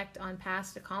reflect on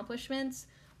past accomplishments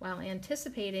while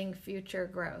anticipating future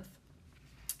growth.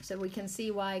 So we can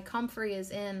see why COMFREY is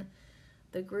in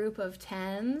the group of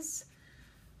 10s.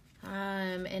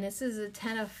 And this is a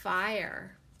 10 of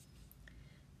Fire.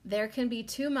 There can be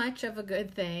too much of a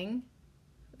good thing,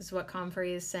 is what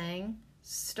COMFREY is saying.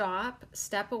 Stop,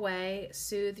 step away,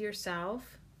 soothe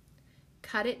yourself,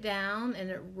 cut it down,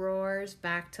 and it roars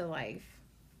back to life.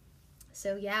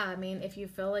 So yeah, I mean, if you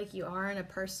feel like you are in a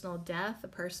personal death, a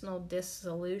personal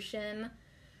dissolution,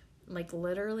 like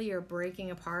literally you're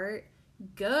breaking apart,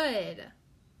 good.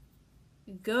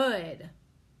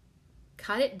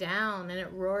 Cut it down and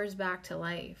it roars back to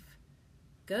life.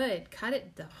 Good. Cut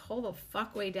it the whole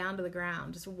fuck way down to the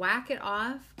ground. Just whack it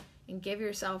off and give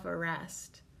yourself a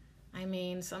rest. I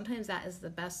mean, sometimes that is the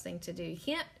best thing to do.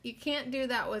 You can't do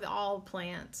that with all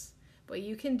plants, but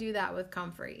you can do that with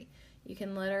COMFREY. You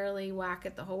can literally whack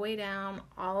it the whole way down,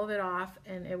 all of it off,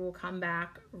 and it will come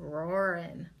back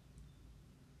roaring.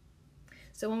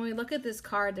 So when we look at this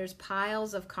card, there's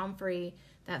piles of comfrey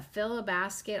that fill a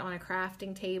basket on a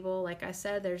crafting table. Like I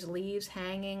said, there's leaves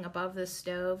hanging above the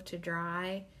stove to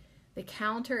dry. The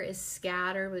counter is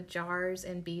scattered with jars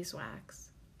and beeswax.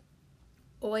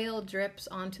 Oil drips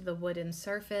onto the wooden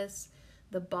surface.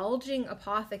 The bulging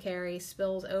apothecary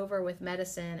spills over with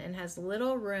medicine and has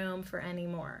little room for any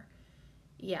more.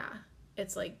 Yeah,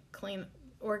 it's like clean,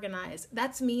 organized.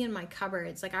 That's me in my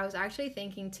cupboards. Like I was actually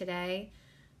thinking today,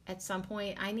 at some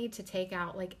point, I need to take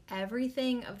out like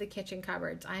everything of the kitchen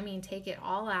cupboards. I mean, take it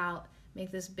all out,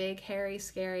 make this big, hairy,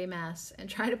 scary mess, and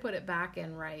try to put it back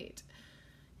in right.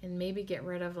 And maybe get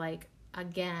rid of like,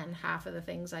 again, half of the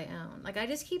things I own. Like I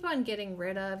just keep on getting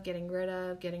rid of.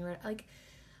 Like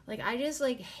I just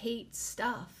like hate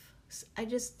stuff. I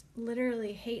just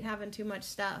literally hate having too much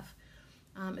stuff.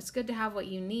 It's good to have what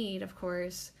you need, of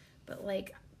course, but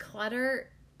like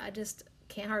clutter, I just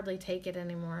can't hardly take it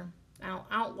anymore. I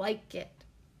don't like it.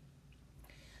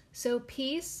 So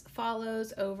peace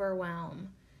follows overwhelm.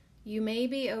 You may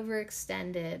be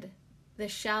overextended. The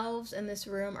shelves in this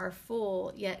room are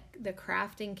full, yet the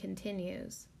crafting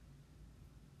continues.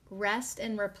 Rest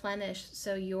and replenish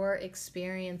so your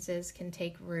experiences can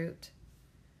take root.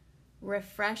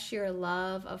 Refresh your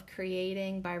love of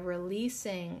creating by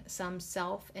releasing some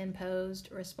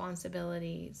self-imposed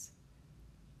responsibilities.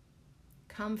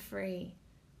 Comfrey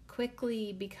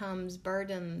quickly becomes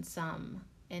burdensome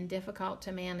and difficult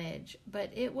to manage, but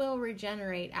it will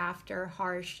regenerate after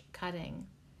harsh cutting.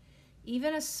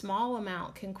 Even a small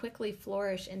amount can quickly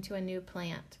flourish into a new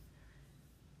plant.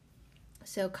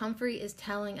 So Comfrey is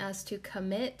telling us to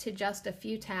commit to just a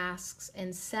few tasks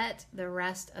and set the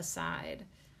rest aside.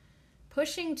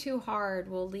 Pushing too hard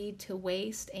will lead to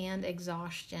waste and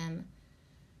exhaustion.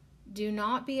 Do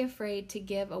not be afraid to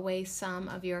give away some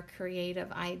of your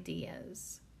creative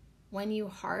ideas. When you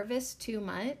harvest too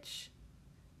much,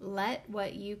 let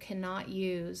what you cannot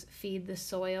use feed the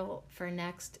soil for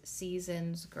next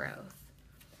season's growth.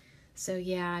 So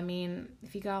yeah, I mean,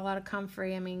 if you got a lot of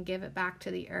comfrey, I mean, give it back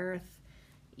to the earth.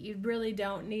 You really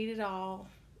don't need it all.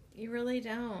 You really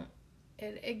don't.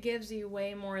 It gives you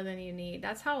way more than you need.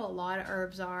 That's how a lot of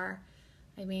herbs are.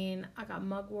 I mean, I got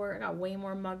mugwort. I got way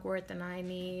more mugwort than I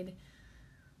need.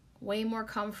 Way more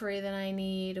comfrey than I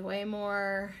need. Way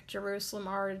more Jerusalem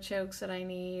artichokes that I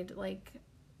need. Like,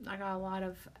 I got a lot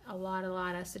of.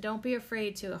 So don't be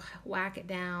afraid to whack it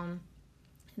down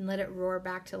and let it roar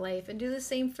back to life. And do the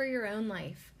same for your own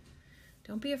life.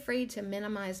 Don't be afraid to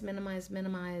minimize,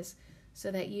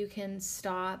 so that you can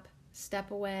stop,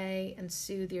 step away, and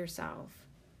soothe yourself.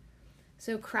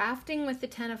 So crafting with the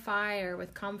 10 of fire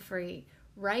with comfrey,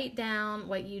 write down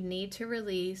what you need to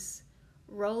release,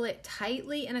 roll it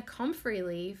tightly in a comfrey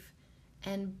leaf,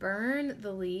 and burn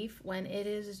the leaf when it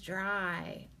is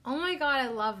dry. Oh my God, I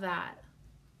love that.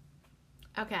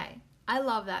 Okay, I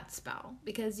love that spell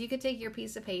because you could take your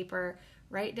piece of paper,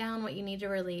 write down what you need to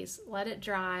release, let it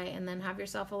dry, and then have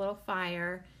yourself a little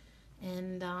fire,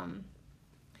 and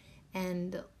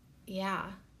yeah,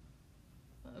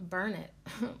 burn it.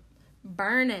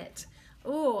 Burn it.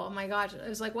 Ooh, oh my gosh. It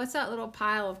was like, what's that little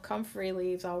pile of comfrey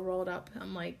leaves all rolled up?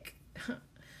 I'm like,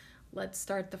 let's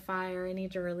start the fire. I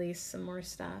need to release some more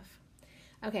stuff.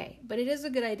 Okay, but it is a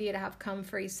good idea to have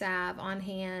comfrey salve on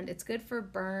hand. It's good for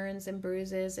burns and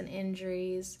bruises and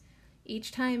injuries.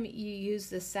 Each time you use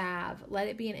the salve, let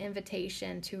it be an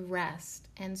invitation to rest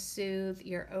and soothe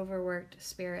your overworked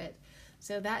spirit.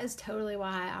 So that is totally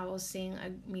why I was seeing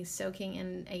me soaking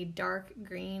in a dark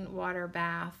green water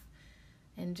bath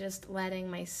and just letting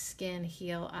my skin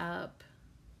heal up.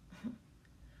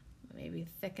 Maybe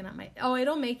thicken up my... Oh,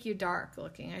 it'll make you dark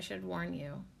looking, I should warn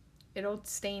you. It'll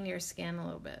stain your skin a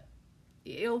little bit.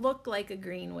 It'll look like a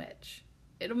green witch.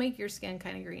 It'll make your skin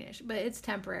kind of greenish, but it's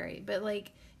temporary. But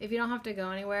like, if you don't have to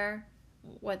go anywhere,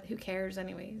 who cares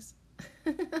anyways?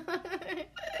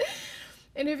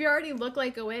 And if you already look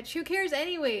like a witch, who cares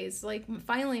anyways? Like,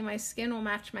 finally, my skin will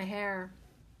match my hair.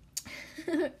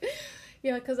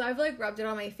 Yeah, because I've, like, rubbed it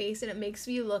on my face, and it makes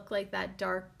me look like that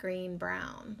dark green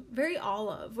brown. Very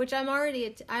olive, which I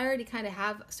already kind of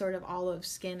have sort of olive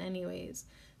skin anyways.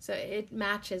 So it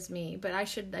matches me. But I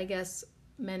should, I guess,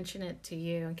 mention it to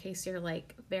you in case you're,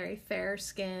 like, very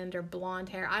fair-skinned or blonde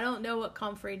hair. I don't know what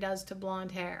comfrey does to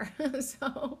blonde hair.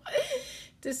 So,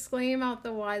 disclaim out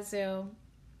the wazoo.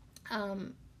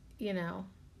 You know,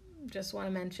 just want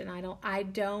to mention I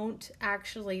don't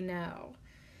actually know.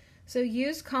 So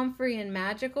use comfrey in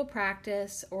magical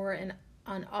practice or on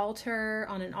an altar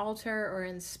or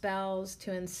in spells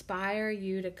to inspire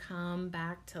you to come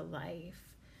back to life.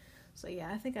 So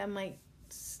yeah, I think I might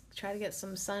try to get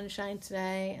some sunshine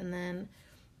today and then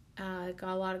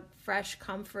Got a lot of fresh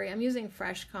comfrey. I'm using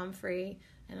fresh comfrey,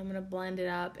 and I'm going to blend it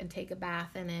up and take a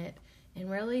bath in it and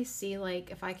really see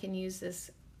like if I can use this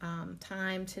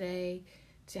time today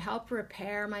to help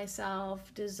repair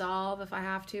myself, dissolve if I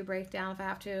have to, break down if I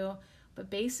have to, but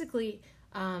basically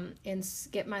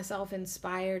get myself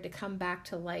inspired to come back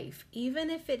to life, even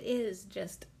if it is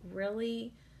just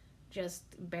really just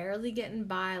barely getting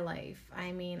by life.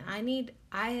 I mean,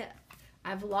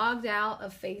 I've logged out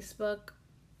of Facebook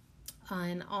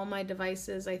on all my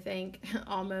devices, I think,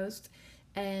 almost,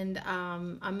 and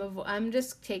I'm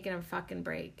just taking a fucking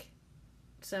break.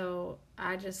 So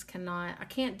I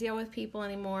can't deal with people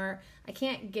anymore. I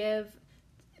can't give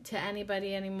to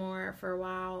anybody anymore for a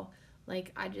while.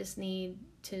 Like, I just need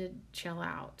to chill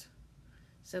out.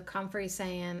 So Comfrey's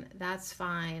saying, that's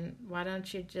fine. Why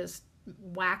don't you just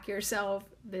whack yourself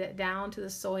down to the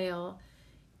soil,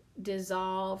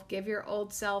 dissolve, give your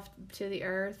old self to the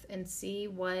earth, and see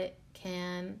what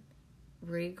can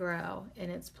regrow in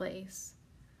its place.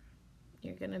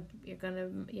 You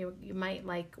might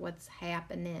like what's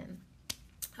happening.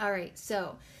 All right,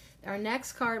 so our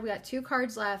next card, we got 2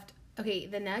 cards left. Okay,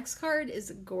 the next card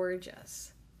is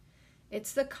gorgeous.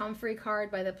 It's the Comfrey card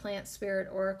by the Plant Spirit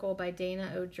Oracle by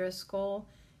Dana O'Driscoll.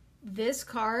 This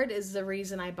card is the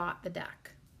reason I bought the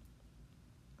deck,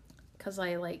 because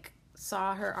I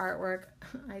saw her artwork.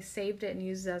 I saved it and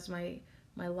used it as my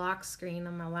lock screen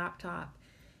on my laptop.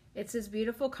 It's this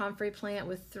beautiful comfrey plant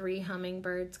with 3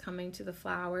 hummingbirds coming to the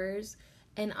flowers.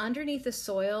 And underneath the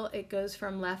soil, it goes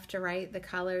from left to right, the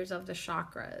colors of the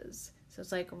chakras. So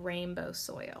it's like rainbow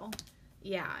soil.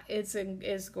 Yeah,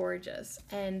 it's gorgeous.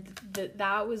 And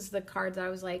that was the card that I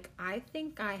was like, I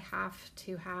think I have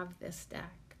to have this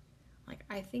deck. Like,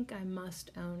 I think I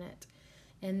must own it.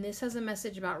 And this has a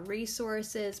message about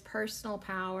resources, personal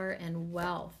power, and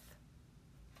wealth.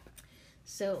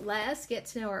 So let us get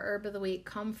to know our herb of the week,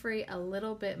 comfrey, a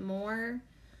little bit more.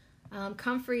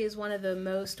 Comfrey is one of the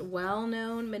most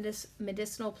well-known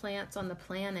medicinal plants on the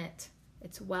planet.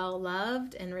 It's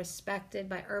well-loved and respected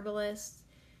by herbalists.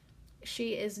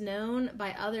 She is known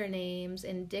by other names,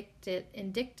 indicative.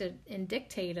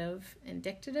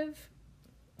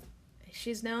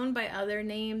 She's known by other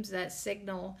names that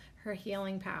signal her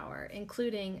healing power,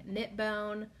 including knit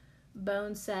bone,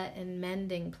 bone set, and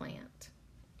mending plant.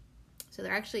 So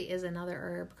there actually is another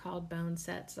herb called bone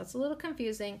set. So that's a little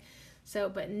confusing.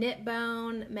 But knit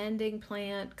bone, mending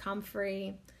plant,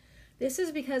 comfrey. This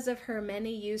is because of her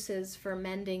many uses for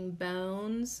mending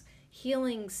bones,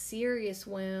 healing serious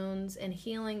wounds, and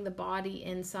healing the body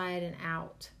inside and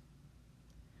out.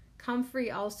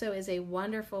 Comfrey also is a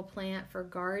wonderful plant for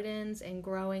gardens and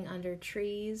growing under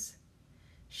trees.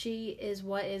 She is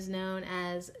what is known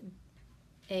as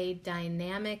a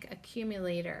dynamic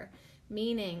accumulator,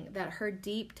 meaning that her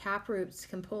deep taproots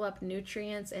can pull up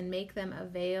nutrients and make them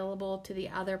available to the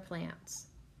other plants.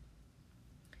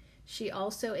 She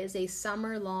also is a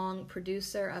summer-long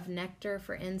producer of nectar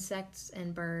for insects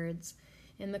and birds.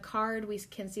 In the card, we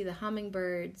can see the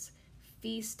hummingbirds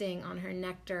feasting on her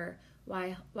nectar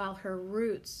while her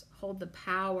roots hold the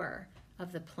power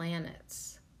of the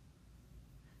planets.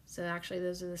 So actually,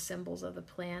 those are the symbols of the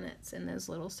planets in those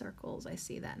little circles. I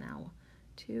see that now.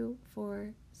 2,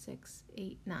 4, 6,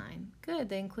 8, 9. Good,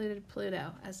 they included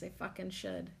Pluto, as they fucking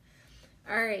should.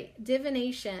 All right,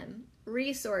 divination,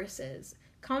 resources.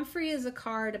 Comfrey is a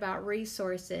card about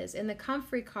resources. In the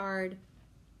Comfrey card,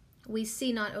 we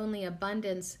see not only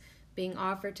abundance being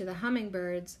offered to the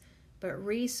hummingbirds, but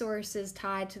resources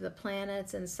tied to the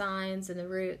planets and signs and the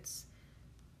roots.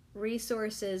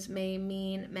 Resources may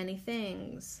mean many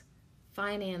things: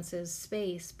 finances,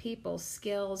 space, people,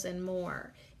 skills, and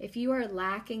more. If you are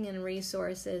lacking in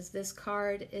resources, this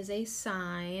card is a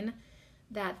sign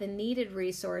that the needed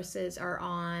resources are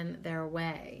on their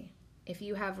way. If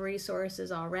you have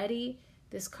resources already,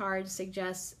 this card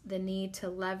suggests the need to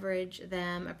leverage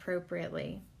them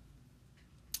appropriately.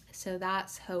 So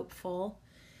that's hopeful.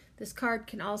 This card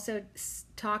can also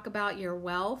talk about your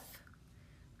wealth.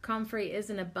 Comfrey is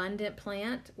an abundant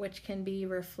plant, which can be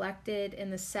reflected in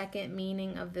the second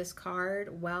meaning of this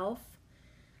card, wealth.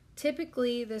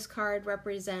 Typically, this card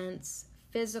represents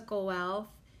physical wealth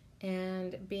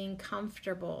and being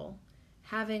comfortable,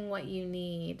 having what you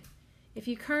need. If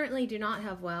you currently do not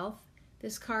have wealth,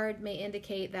 this card may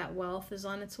indicate that wealth is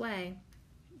on its way.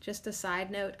 Just a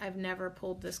side note, I've never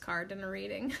pulled this card in a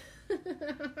reading.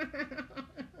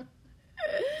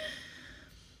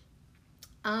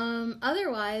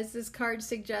 Otherwise, this card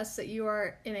suggests that you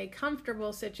are in a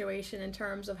comfortable situation in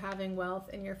terms of having wealth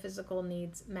and your physical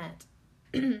needs met.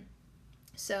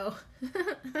 So,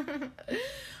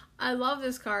 I love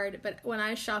this card, but when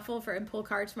I shuffle and pull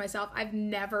cards for myself, I've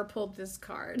never pulled this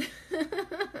card.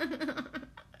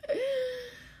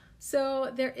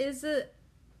 So there is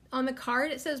on the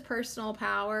card it says personal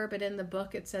power, but in the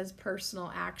book it says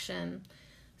personal action.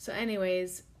 So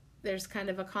anyways, there's kind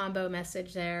of a combo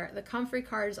message there. The Comfrey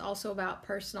card is also about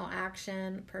personal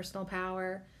action, personal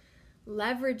power,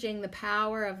 leveraging the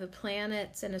power of the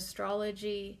planets and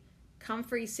astrology.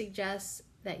 Comfrey suggests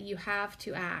that you have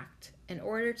to act in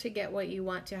order to get what you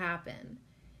want to happen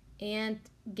and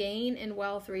gain in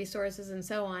wealth, resources, and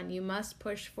so on. You must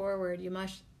push forward. You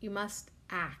must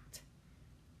act.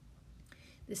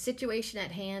 The situation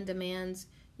at hand demands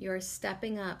you're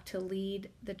stepping up to lead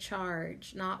the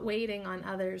charge, not waiting on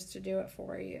others to do it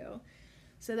for you.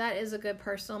 So that is a good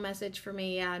personal message for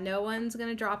me. Yeah, no one's going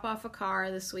to drop off a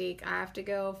car this week. I have to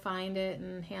go find it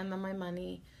and hand them my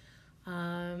money.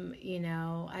 I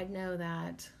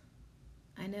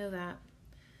know that.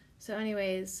 So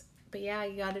anyways, but yeah,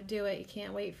 you got to do it. You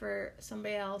can't wait for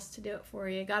somebody else to do it for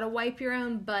you. You got to wipe your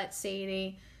own butt,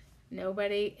 Sadie.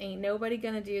 Ain't nobody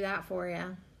going to do that for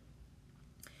you.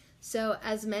 So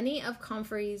as many of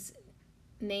Comfrey's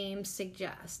names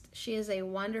suggest, she is a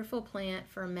wonderful plant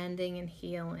for mending and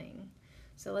healing.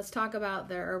 So let's talk about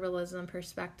the herbalism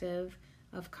perspective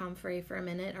of Comfrey for a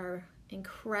minute. Our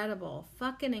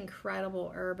fucking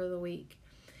incredible herb of the week.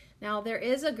 Now, there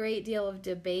is a great deal of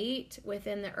debate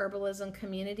within the herbalism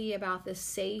community about the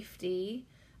safety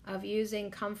of using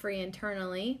Comfrey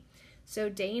internally. So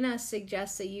Dana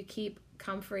suggests that you keep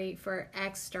Comfrey for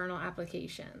external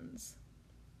applications.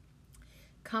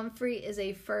 Comfrey is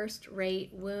a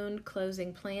first-rate wound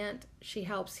closing plant. She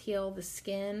helps heal the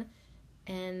skin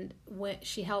and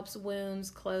she helps wounds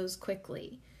close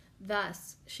quickly.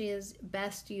 Thus, she is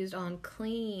best used on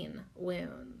clean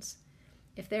wounds.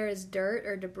 If there is dirt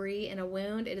or debris in a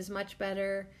wound, it is much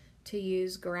better to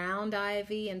use ground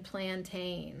ivy and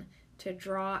plantain to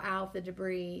draw out the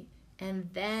debris and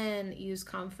then use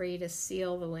Comfrey to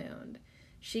seal the wound.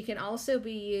 She can also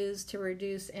be used to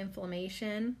reduce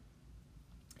inflammation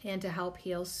and to help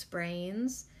heal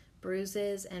sprains,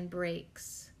 bruises, and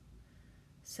breaks.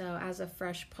 So as a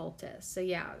fresh poultice. So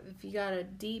yeah, if you got a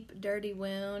deep, dirty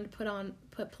wound,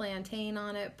 put plantain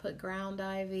on it, put ground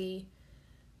ivy.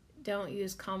 Don't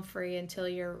use Comfrey until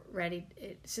you're ready.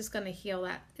 It's just going to heal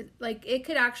that. It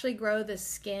could actually grow the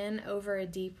skin over a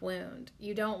deep wound.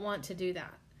 You don't want to do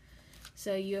that.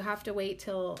 So you have to wait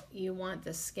till you want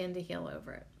the skin to heal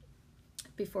over it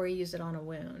before you use it on a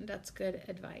wound. That's good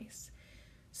advice.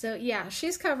 So yeah,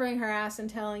 she's covering her ass and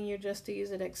telling you just to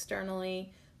use it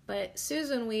externally. But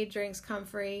Susan Weed drinks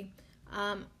Comfrey.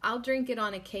 I'll drink it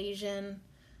on occasion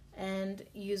and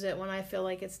use it when I feel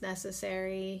like it's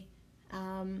necessary.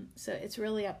 So it's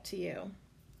really up to you.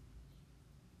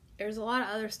 There's a lot of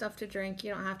other stuff to drink.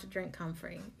 You don't have to drink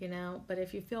Comfrey, but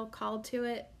if you feel called to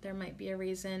it, there might be a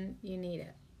reason you need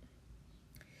it.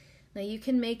 Now you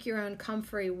can make your own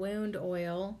Comfrey wound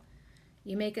oil.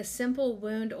 You make a simple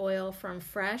wound oil from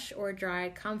fresh or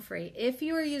dried Comfrey. If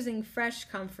you are using fresh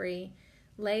Comfrey,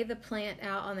 lay the plant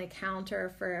out on the counter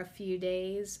for a few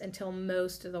days until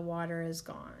most of the water is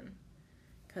gone.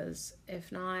 Because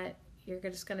if not, you're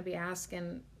just going to be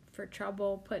asking for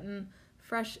trouble putting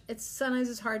fresh. Sometimes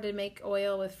it's hard to make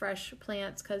oil with fresh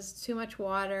plants because it's too much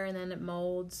water and then it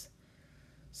molds.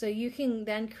 So you can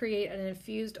then create an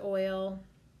infused oil.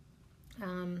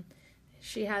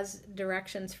 She has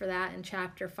directions for that in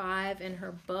chapter 5 in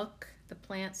her book, The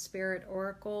Plant Spirit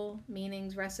Oracle,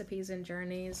 Meanings, Recipes, and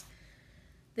Journeys.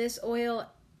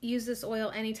 Use this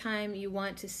oil anytime you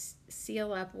want to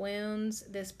seal up wounds.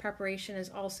 This preparation is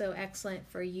also excellent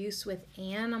for use with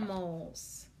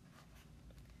animals.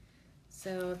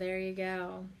 So there you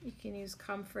go. You can use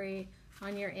Comfrey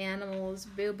on your animals'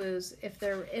 boo-boos if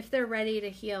they're ready to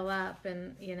heal up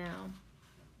and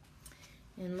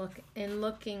and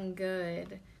looking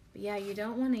good. But yeah, you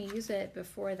don't want to use it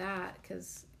before that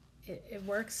because it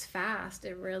works fast.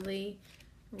 It really,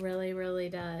 really, really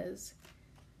does.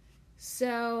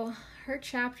 So her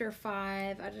chapter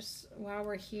 5, while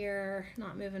we're here,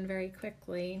 not moving very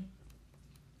quickly,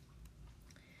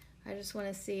 I just want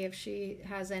to see if she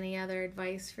has any other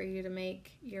advice for you to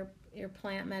make your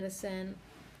plant medicine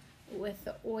with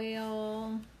the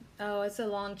oil. Oh, it's a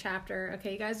long chapter.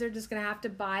 Okay, you guys are just going to have to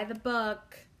buy the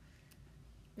book.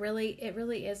 It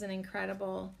really is an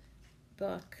incredible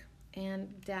book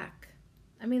and deck.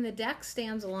 I mean, the deck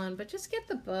stands alone, but just get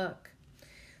the book.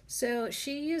 So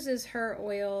she uses her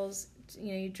oils.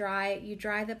 You dry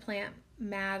the plant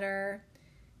matter,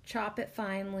 chop it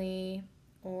finely,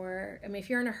 or if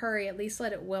you're in a hurry, at least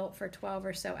let it wilt for 12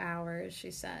 or so hours,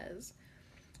 she says.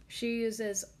 She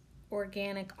uses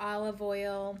organic olive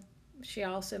oil. She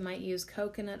also might use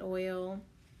coconut oil.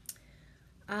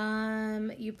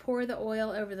 You pour the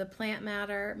oil over the plant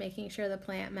matter, making sure the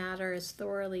plant matter is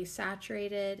thoroughly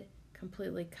saturated,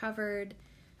 completely covered.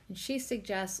 And she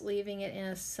suggests leaving it in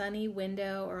a sunny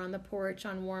window or on the porch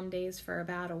on warm days for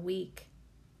about a week.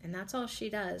 And that's all she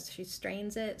does. She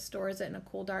strains it, stores it in a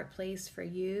cool, dark place for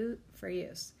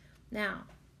use. Now,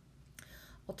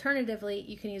 alternatively,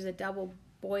 you can use a double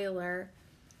boiler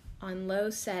on low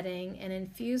setting and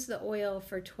infuse the oil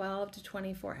for 12 to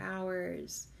 24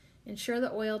 hours. Ensure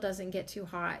the oil doesn't get too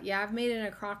hot. Yeah, I've made it in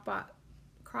a crock pot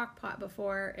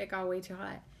before. It got way too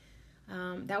hot.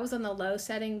 That was on the low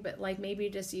setting, but like maybe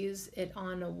just use it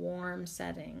on a warm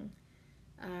setting.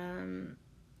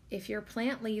 If your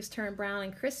plant leaves turn brown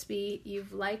and crispy,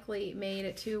 you've likely made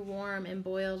it too warm and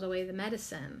boiled away the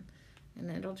medicine.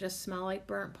 And it'll just smell like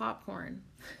burnt popcorn.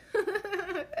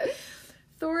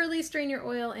 Thoroughly strain your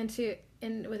oil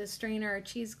in with a strainer or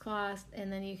cheesecloth,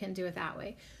 and then you can do it that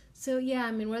way. So yeah,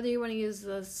 I mean, whether you want to use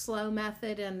the slow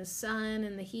method and the sun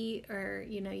and the heat, or,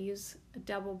 use a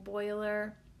double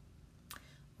boiler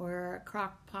or a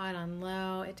crock pot on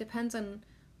low, it depends on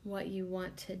what you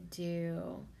want to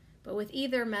do. But with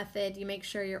either method, you make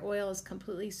sure your oil is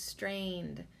completely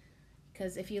strained,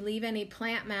 because if you leave any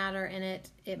plant matter in it,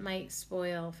 it might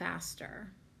spoil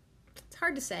faster. It's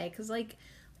hard to say, because like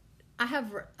I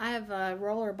have a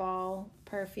rollerball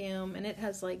perfume, and it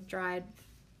has like dried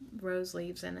rose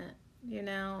leaves in it.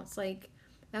 It's like,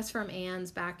 that's from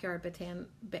Anne's backyard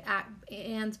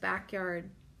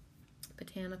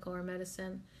botanical or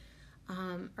medicine,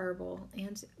 herbal.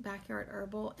 Anne's backyard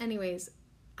herbal. Anyways,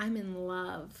 I'm in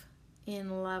love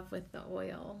with the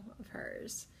oil of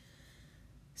hers.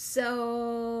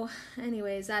 So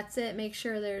anyways, that's it. Make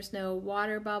sure there's no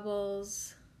water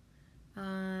bubbles.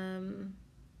 You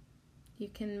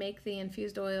can make the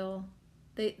infused oil,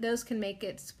 those can make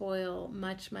it spoil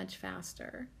much, much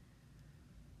faster.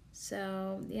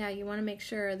 So yeah, you want to make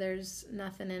sure there's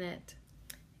nothing in it.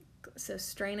 So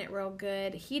strain it real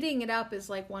good. Heating it up is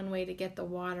like one way to get the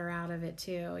water out of it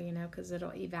too, because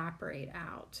it'll evaporate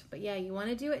out. But yeah, you want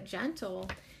to do it gentle.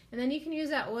 And then you can use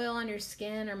that oil on your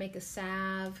skin or make a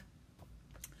salve.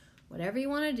 Whatever you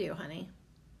want to do, honey.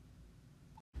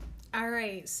 All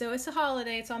right, so it's a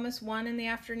holiday. It's almost 1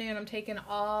 p.m. I'm taking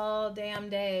all damn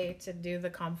day to do the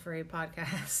COMFREY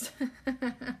podcast.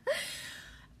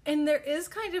 And there is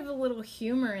kind of a little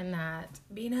humor in that,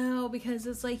 because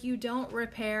it's like you don't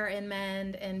repair and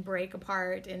mend and break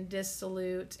apart and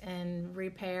dissolute and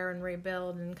repair and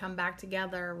rebuild and come back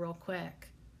together real quick.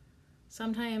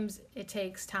 Sometimes it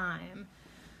takes time.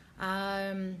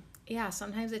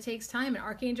 Sometimes it takes time. And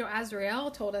Archangel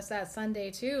Azrael told us that Sunday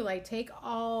too. Like, take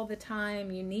all the time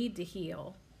you need to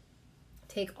heal.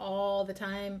 Take all the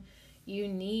time you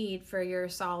need for your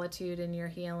solitude and your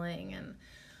healing. And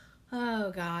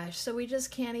oh gosh, so we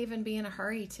just can't even be in a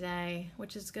hurry today,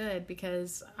 which is good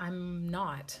because I'm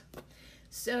not.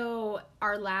 So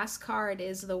our last card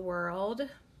is the World.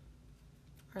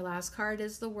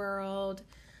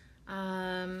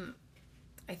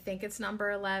 I think it's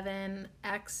number 11,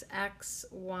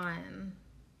 XX1.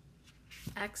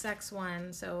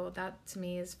 XX1, so that to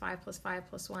me is 5 + 5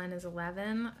 + 1 is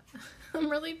 11. I'm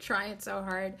really trying so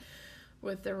hard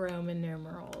with the Roman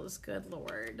numerals. Good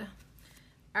Lord.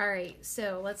 All right,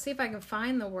 so let's see if I can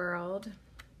find the World.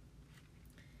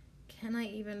 Can I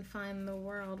even find the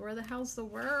World? Where the hell's the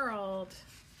World?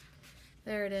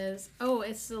 There it is. Oh,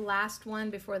 it's the last one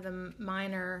before the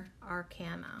Minor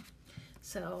Arcana.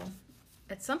 So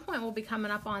at some point we'll be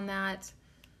coming up on that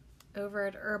over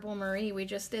at Herbal Marie. We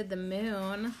just did the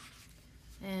Moon.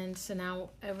 And so now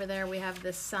over there we have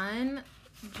the Sun,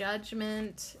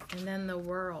 Judgment, and then the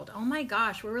World. Oh my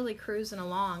gosh, we're really cruising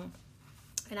along.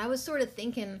 And I was sort of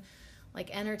thinking,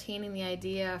 like, entertaining the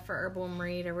idea for Herbal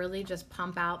Marie to really just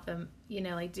pump out the,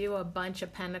 like do a bunch of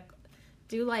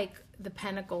do like the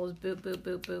Pentacles, boop, boop,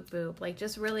 boop, boop, boop. Like,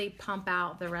 just really pump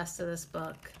out the rest of this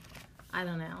book. I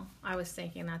don't know. I was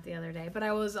thinking that the other day. But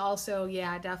I was also,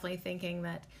 definitely thinking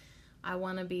that I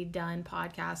want to be done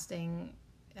podcasting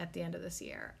at the end of this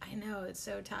year. I know, it's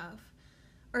so tough.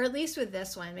 Or at least with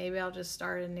this one. Maybe I'll just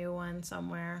start a new one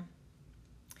somewhere.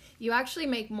 You actually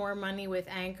make more money with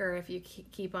Anchor if you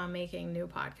keep on making new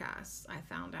podcasts, I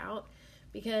found out.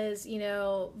 Because,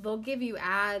 they'll give you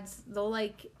ads.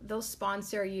 They'll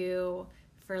sponsor you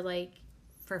for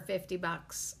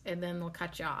 $50 and then they'll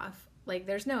cut you off. Like,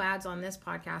 there's no ads on this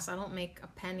podcast. I don't make a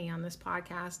penny on this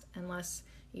podcast unless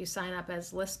you sign up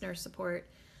as listener support.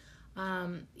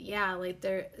 Yeah, like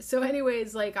so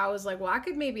anyways, like I was like, well, I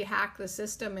could maybe hack the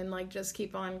system and like just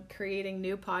keep on creating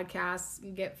new podcasts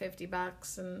and get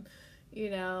 $50 and,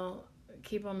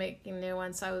 keep on making new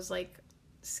ones. So I was like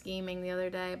scheming the other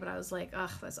day, but I was like,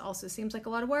 ugh, this also seems like a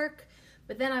lot of work.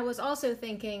 But then I was also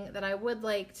thinking that I would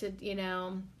like to,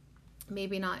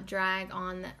 maybe not drag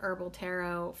on the herbal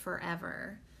tarot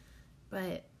forever,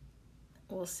 but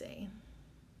we'll see.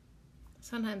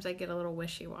 Sometimes I get a little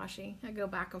wishy-washy. I go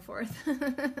back and forth.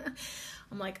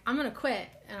 I'm like, I'm going to quit.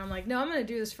 And I'm like, no, I'm going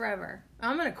to do this forever.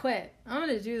 I'm going to quit. I'm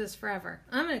going to do this forever.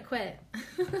 I'm going to quit.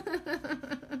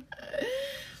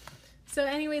 So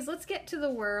anyways, let's get to the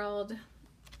world.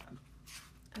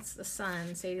 That's the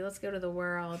sun, Sadie. Let's go to the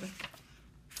world.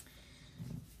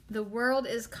 The world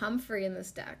is comfrey in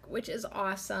this deck, which is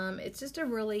awesome. It's just a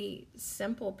really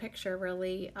simple picture,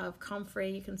 really, of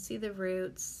comfrey. You can see the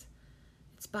roots.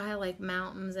 It's by like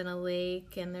mountains and a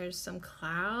lake, and there's some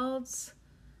clouds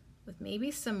with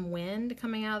maybe some wind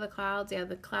coming out of the clouds. Yeah,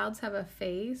 the clouds have a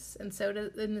face, and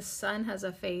and the sun has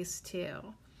a face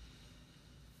too.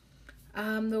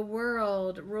 The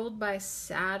world ruled by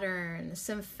Saturn.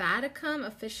 Symphaticum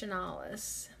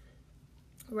officinalis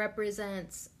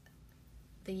represents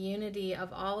the unity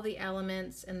of all the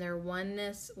elements and their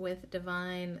oneness with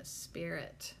divine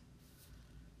spirit.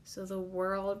 So the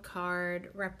world card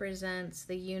represents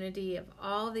the unity of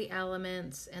all the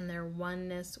elements and their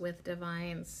oneness with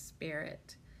divine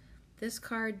spirit. This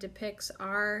card depicts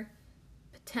our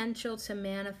potential to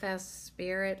manifest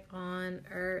spirit on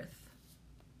earth.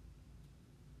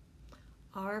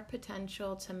 Our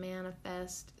potential to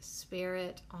manifest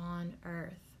spirit on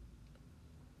earth.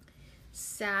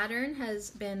 Saturn has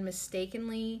been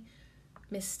mistakenly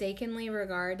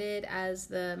regarded as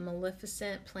the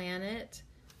maleficent planet.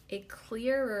 A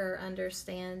clearer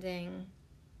understanding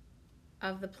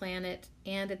of the planet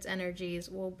and its energies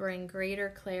will bring greater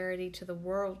clarity to the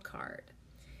world card.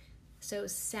 So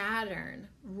Saturn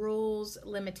rules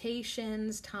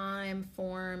limitations, time,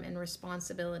 form, and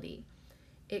responsibility.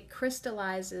 It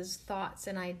crystallizes thoughts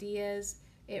and ideas.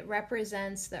 It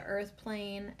represents the earth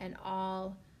plane and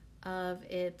all of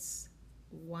its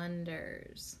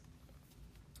wonders.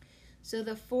 So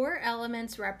the 4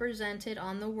 elements represented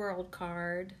on the world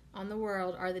card,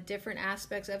 are the different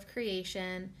aspects of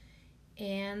creation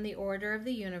and the order of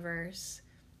the universe.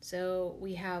 So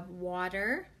we have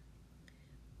water,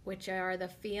 which are the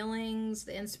feelings,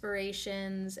 the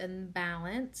inspirations, and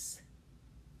balance.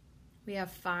 We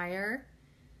have fire,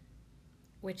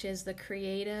 which is the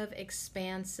creative,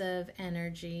 expansive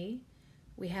energy.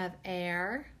 We have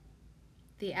air,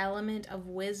 the element of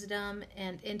wisdom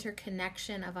and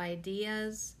interconnection of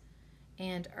ideas,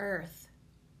 and earth,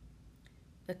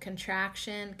 the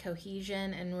contraction,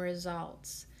 cohesion, and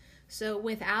results. So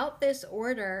without this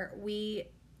order, we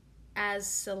as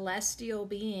celestial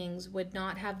beings would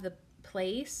not have the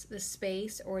place, the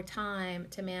space, or time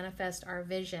to manifest our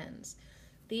visions.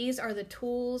 These are the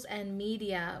tools and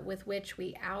media with which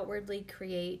we outwardly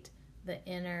create the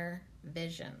inner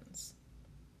visions.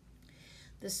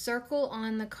 The circle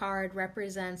on the card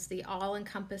represents the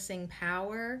all-encompassing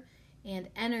power and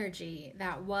energy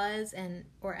that was and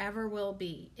or ever will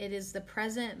be. It is the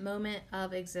present moment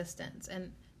of existence.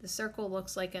 And the circle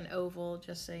looks like an oval,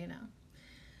 just so you know.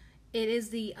 It is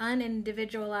the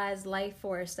unindividualized life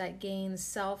force that gains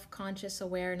self-conscious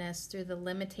awareness through the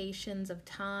limitations of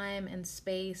time and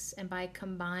space and by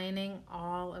combining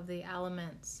all of the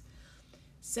elements.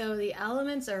 So the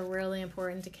elements are really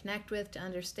important to connect with, to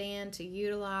understand, to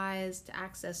utilize, to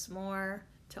access more,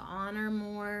 to honor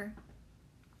more.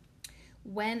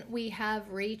 When we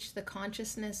have reached the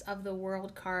consciousness of the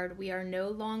world card, we are no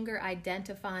longer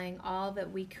identifying all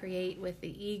that we create with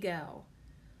the ego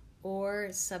or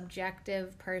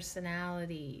subjective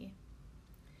personality.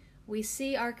 We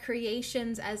see our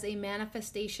creations as a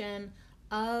manifestation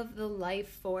of the life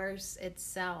force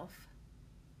itself.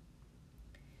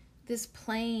 This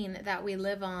plane that we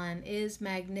live on is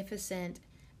magnificent,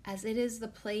 as it is the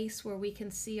place where we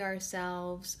can see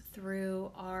ourselves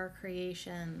through our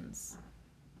creations.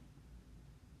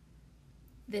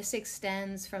 This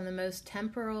extends from the most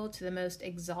temporal to the most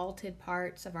exalted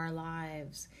parts of our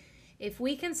lives. If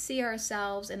we can see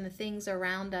ourselves and the things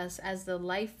around us as the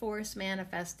life force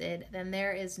manifested, then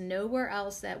there is nowhere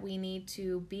else that we need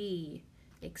to be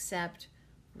except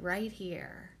right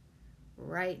here,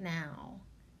 right now,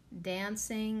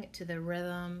 dancing to the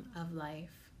rhythm of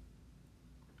life.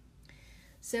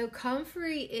 So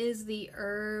comfrey is the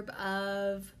herb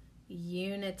of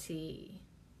unity.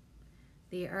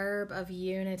 The herb of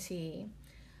unity.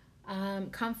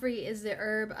 Comfrey is the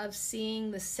herb of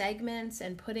seeing the segments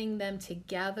and putting them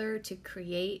together to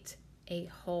create a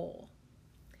whole.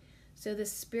 So the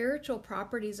spiritual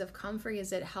properties of comfrey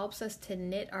is it helps us to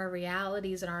knit our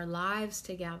realities and our lives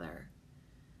together.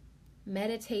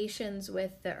 Meditations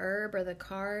with the herb or the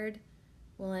card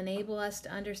will enable us to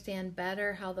understand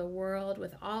better how the world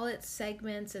with all its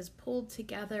segments is pulled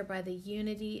together by the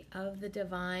unity of the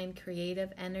divine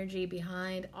creative energy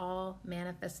behind all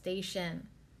manifestation.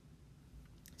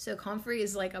 So comfrey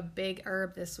is like a big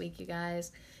herb this week, you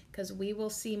guys, because we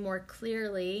will see more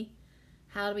clearly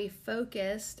how to be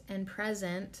focused and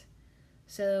present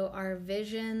so our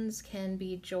visions can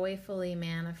be joyfully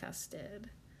manifested.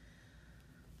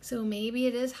 So maybe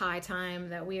it is high time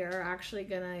that we are actually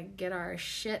going to get our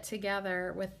shit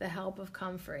together with the help of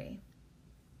comfrey.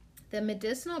 The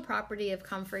medicinal property of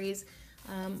comfreys,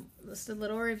 just a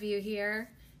little review here.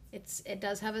 It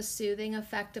does have a soothing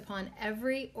effect upon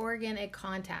every organ it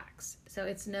contacts. So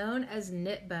it's known as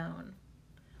knit bone.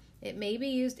 It may be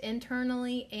used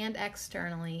internally and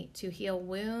externally to heal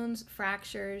wounds,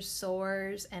 fractures,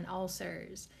 sores, and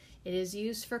ulcers. It is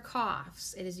used for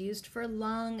coughs. It is used for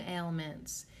lung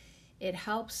ailments. It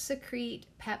helps secrete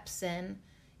pepsin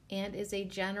and is a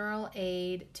general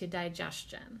aid to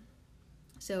digestion.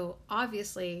 So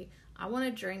obviously, I want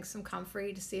to drink some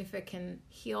comfrey to see if it can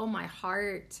heal my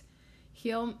heart,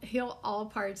 heal all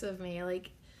parts of me.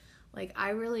 Like I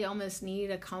really almost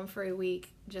need a comfrey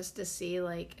week just to see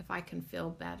if I can feel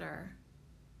better.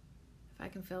 If I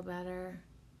can feel better.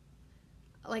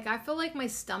 I feel like my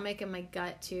stomach and my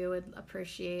gut too would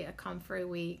appreciate a comfrey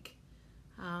week.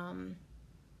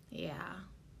 Yeah.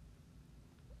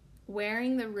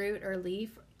 Wearing the root or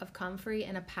leaf of comfrey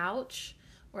in a pouch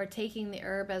or taking the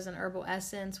herb as an herbal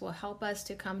essence will help us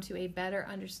to come to a better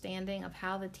understanding of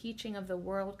how the teaching of the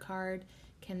world card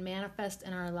can manifest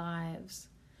in our lives.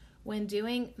 When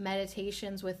doing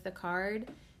meditations with the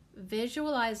card,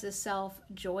 visualize the self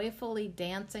joyfully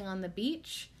dancing on the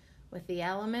beach with the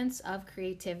elements of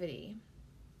creativity.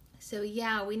 So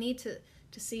yeah, we need to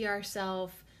see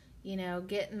ourselves,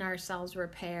 getting ourselves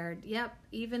repaired. Yep,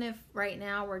 even if right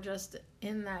now we're just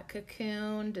in that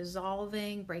cocoon,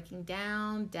 dissolving, breaking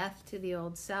down, death to the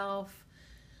old self,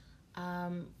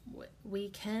 we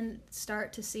can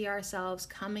start to see ourselves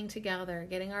coming together,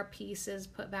 getting our pieces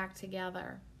put back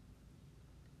together.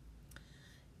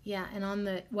 Yeah, and on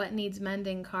the What Needs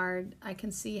Mending card, I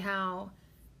can see how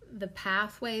the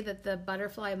pathway that the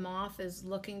butterfly moth is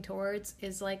looking towards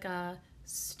is like a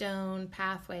stone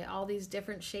pathway. All these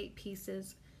different shaped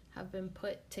pieces have been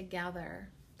put together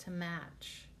to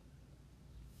match.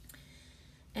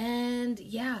 And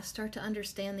yeah, start to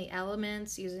understand the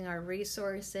elements, using our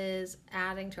resources,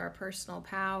 adding to our personal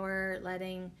power,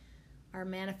 letting our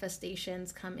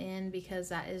manifestations come in, because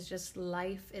that is just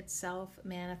life itself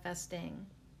manifesting.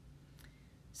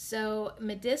 So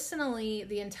medicinally,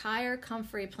 the entire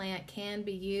comfrey plant can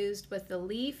be used, but the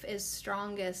leaf is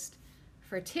strongest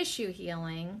for tissue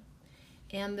healing,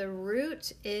 and the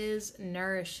root is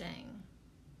nourishing.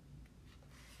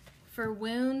 For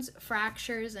wounds,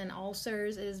 fractures, and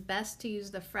ulcers, it is best to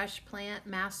use the fresh plant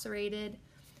macerated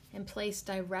and placed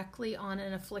directly on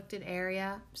an afflicted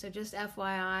area. So just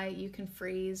FYI, you can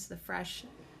freeze the fresh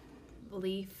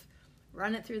leaf,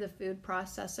 run it through the food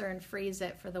processor, and freeze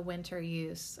it for the winter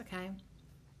use, okay?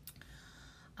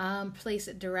 Place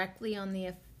it directly on the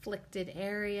afflicted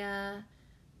area.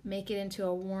 Make it into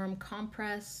a warm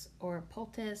compress or a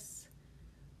poultice.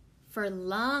 For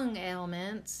lung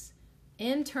ailments,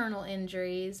 internal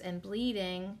injuries, and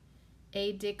bleeding,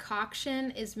 a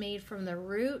decoction is made from the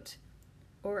root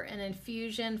or an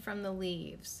infusion from the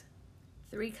leaves.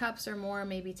 3 cups or more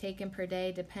may be taken per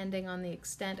day depending on the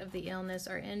extent of the illness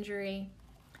or injury.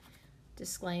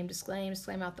 Disclaim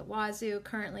out the wazoo.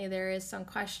 Currently, there is some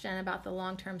question about the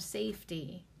long-term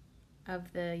safety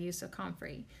of the use of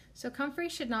comfrey. So comfrey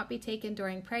should not be taken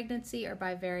during pregnancy or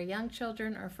by very young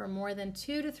children or for more than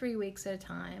 2 to 3 weeks at a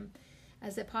time,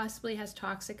 as it possibly has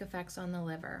toxic effects on the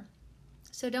liver.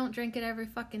 So don't drink it every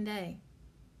fucking day.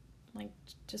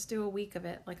 Just do a week of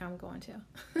it like I'm going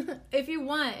to. If you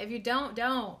want. If you don't.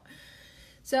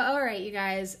 So, all right, you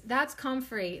guys, that's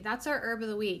comfrey. That's our herb of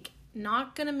the week.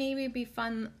 Not going to maybe be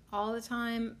fun all the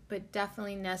time, but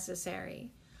definitely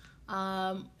necessary.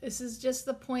 This is just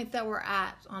the point that we're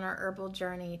at on our herbal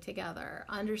journey together.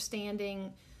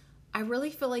 Understanding, I really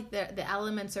feel like the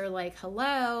elements are like,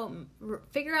 hello,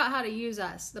 figure out how to use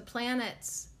us. The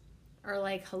planets are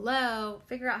like, hello,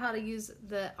 figure out how to use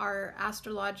our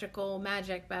astrological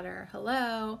magic better.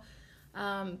 Hello,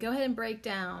 go ahead and break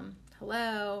down.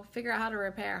 Hello, figure out how to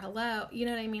repair. Hello, you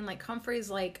know what I mean? Comfrey's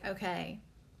like, okay,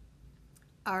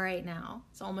 all right now.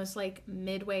 It's almost like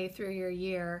midway through your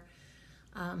year.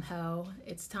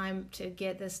 It's time to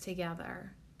get this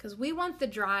together, because we want the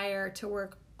dryer to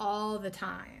work all the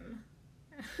time.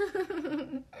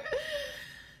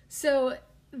 So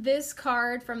this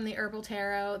card from the Herbal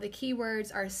Tarot, the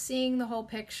keywords are seeing the whole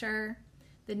picture,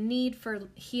 the need for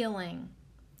healing,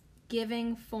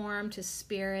 giving form to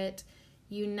spirit,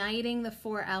 uniting the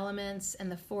 4 elements and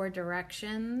the 4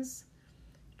 directions,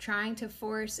 trying to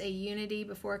force a unity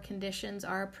before conditions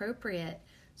are appropriate.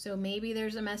 So maybe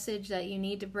there's a message that you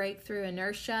need to break through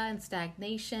inertia and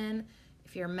stagnation.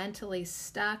 If you're mentally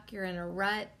stuck, you're in a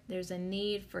rut, there's a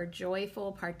need for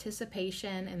joyful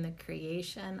participation in the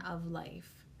creation of life.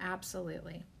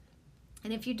 Absolutely.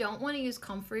 And if you don't want to use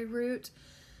comfrey root,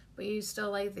 but you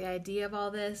still like the idea of all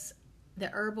this, the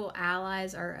herbal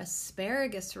allies are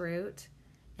asparagus root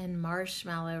and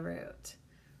marshmallow root.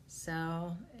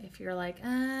 So if you're like,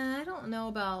 I don't know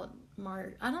about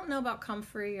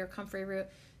comfrey or comfrey root,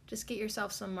 just get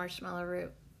yourself some marshmallow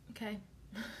root, okay?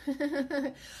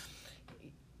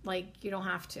 Like, you don't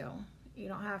have to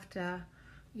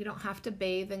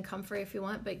bathe in comfrey if you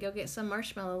want, but go get some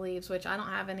marshmallow leaves, which I don't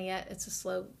have any yet. It's a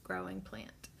slow growing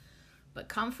plant. But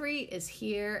comfrey is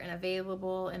here and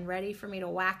available and ready for me to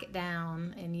whack it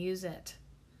down and use it.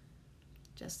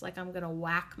 Just like I'm going to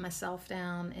whack myself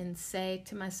down and say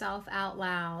to myself out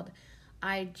loud,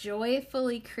 I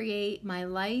joyfully create my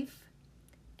life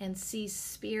and see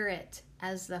spirit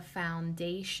as the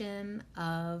foundation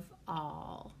of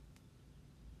all.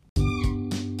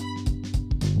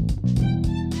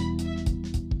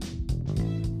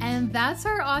 And that's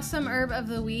our awesome herb of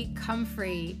the week,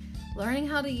 comfrey. Learning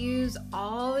how to use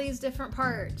all these different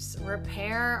parts,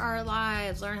 repair our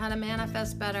lives, learn how to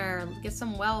manifest better, get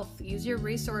some wealth, use your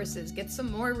resources, get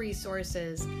some more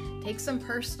resources, take some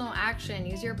personal action,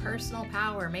 use your personal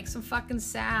power, make some fucking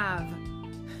salve.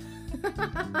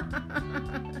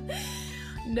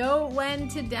 Know when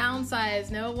to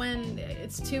downsize, know when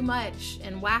it's too much,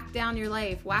 and whack down your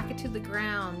life, whack it to the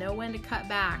ground, know when to cut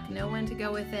back, know when to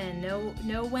go within,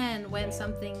 know when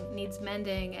something needs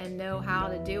mending, and know how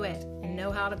to do it, and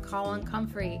know how to call on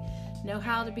comfrey, know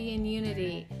how to be in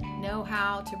unity, know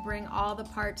how to bring all the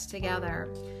parts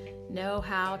together, know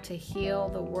how to heal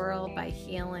the world by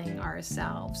healing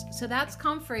ourselves. So that's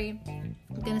comfrey. I'm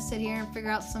going to sit here and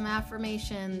figure out some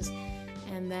affirmations.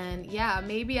 And then,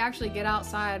 maybe actually get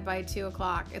outside by 2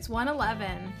 o'clock. It's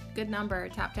 1:11. Good number.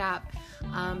 Tap, tap.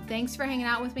 Thanks for hanging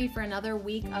out with me for another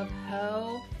week of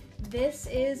Ho. This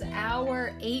is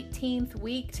our 18th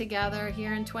week together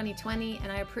here in 2020,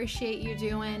 and I appreciate you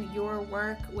doing your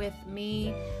work with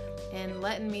me and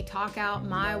letting me talk out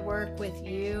my work with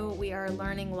you. We are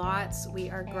learning lots. We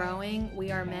are growing.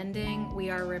 We are mending. We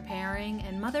are repairing.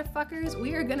 And motherfuckers,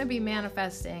 we are going to be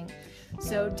manifesting.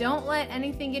 So don't let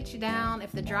anything get you down.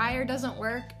 If the dryer doesn't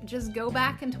work, just go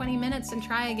back in 20 minutes and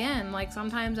try again. Like,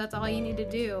 sometimes that's all you need to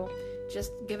do.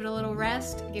 Just give it a little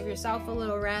rest, give yourself a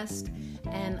little rest,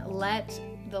 and let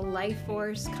the life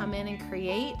force come in and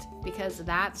create, because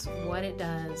that's what it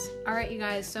does. All right, you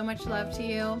guys, so much love to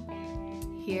you.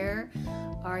 Here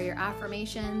are your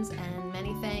affirmations, and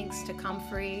many thanks to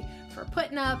Comfrey for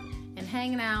putting up and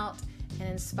hanging out and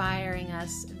inspiring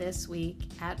us this week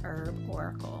at Herb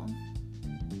Oracle.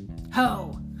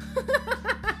 Ho!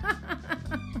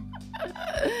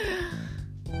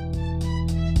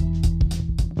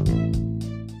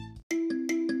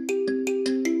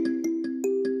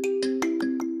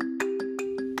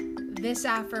 This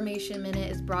affirmation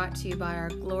minute is brought to you by our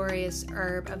glorious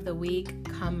herb of the week,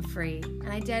 Comfrey, and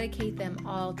I dedicate them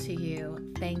all to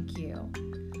you. Thank you.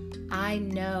 I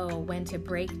know when to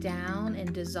break down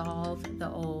and dissolve the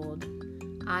old.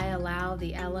 I allow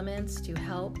the elements to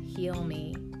help heal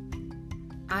me.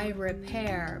 I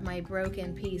repair my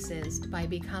broken pieces by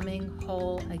becoming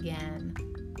whole again.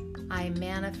 I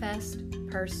manifest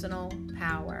personal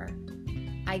power.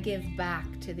 I give back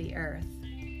to the earth.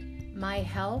 My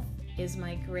health is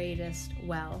my greatest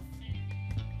wealth.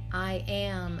 I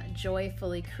am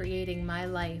joyfully creating my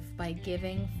life by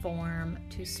giving form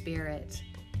to spirit.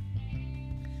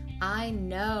 I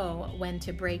know when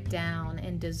to break down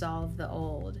and dissolve the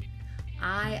old.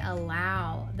 I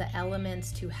allow the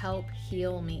elements to help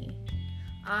heal me.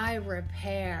 I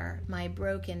repair my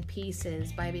broken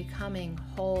pieces by becoming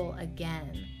whole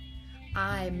again.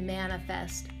 I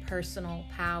manifest personal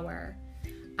power.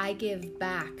 I give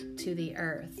back to the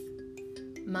earth.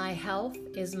 My health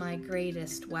is my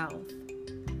greatest wealth.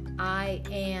 I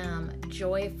am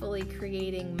joyfully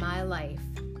creating my life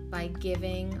by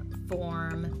giving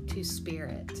form to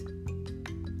spirit.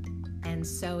 And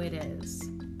so it is.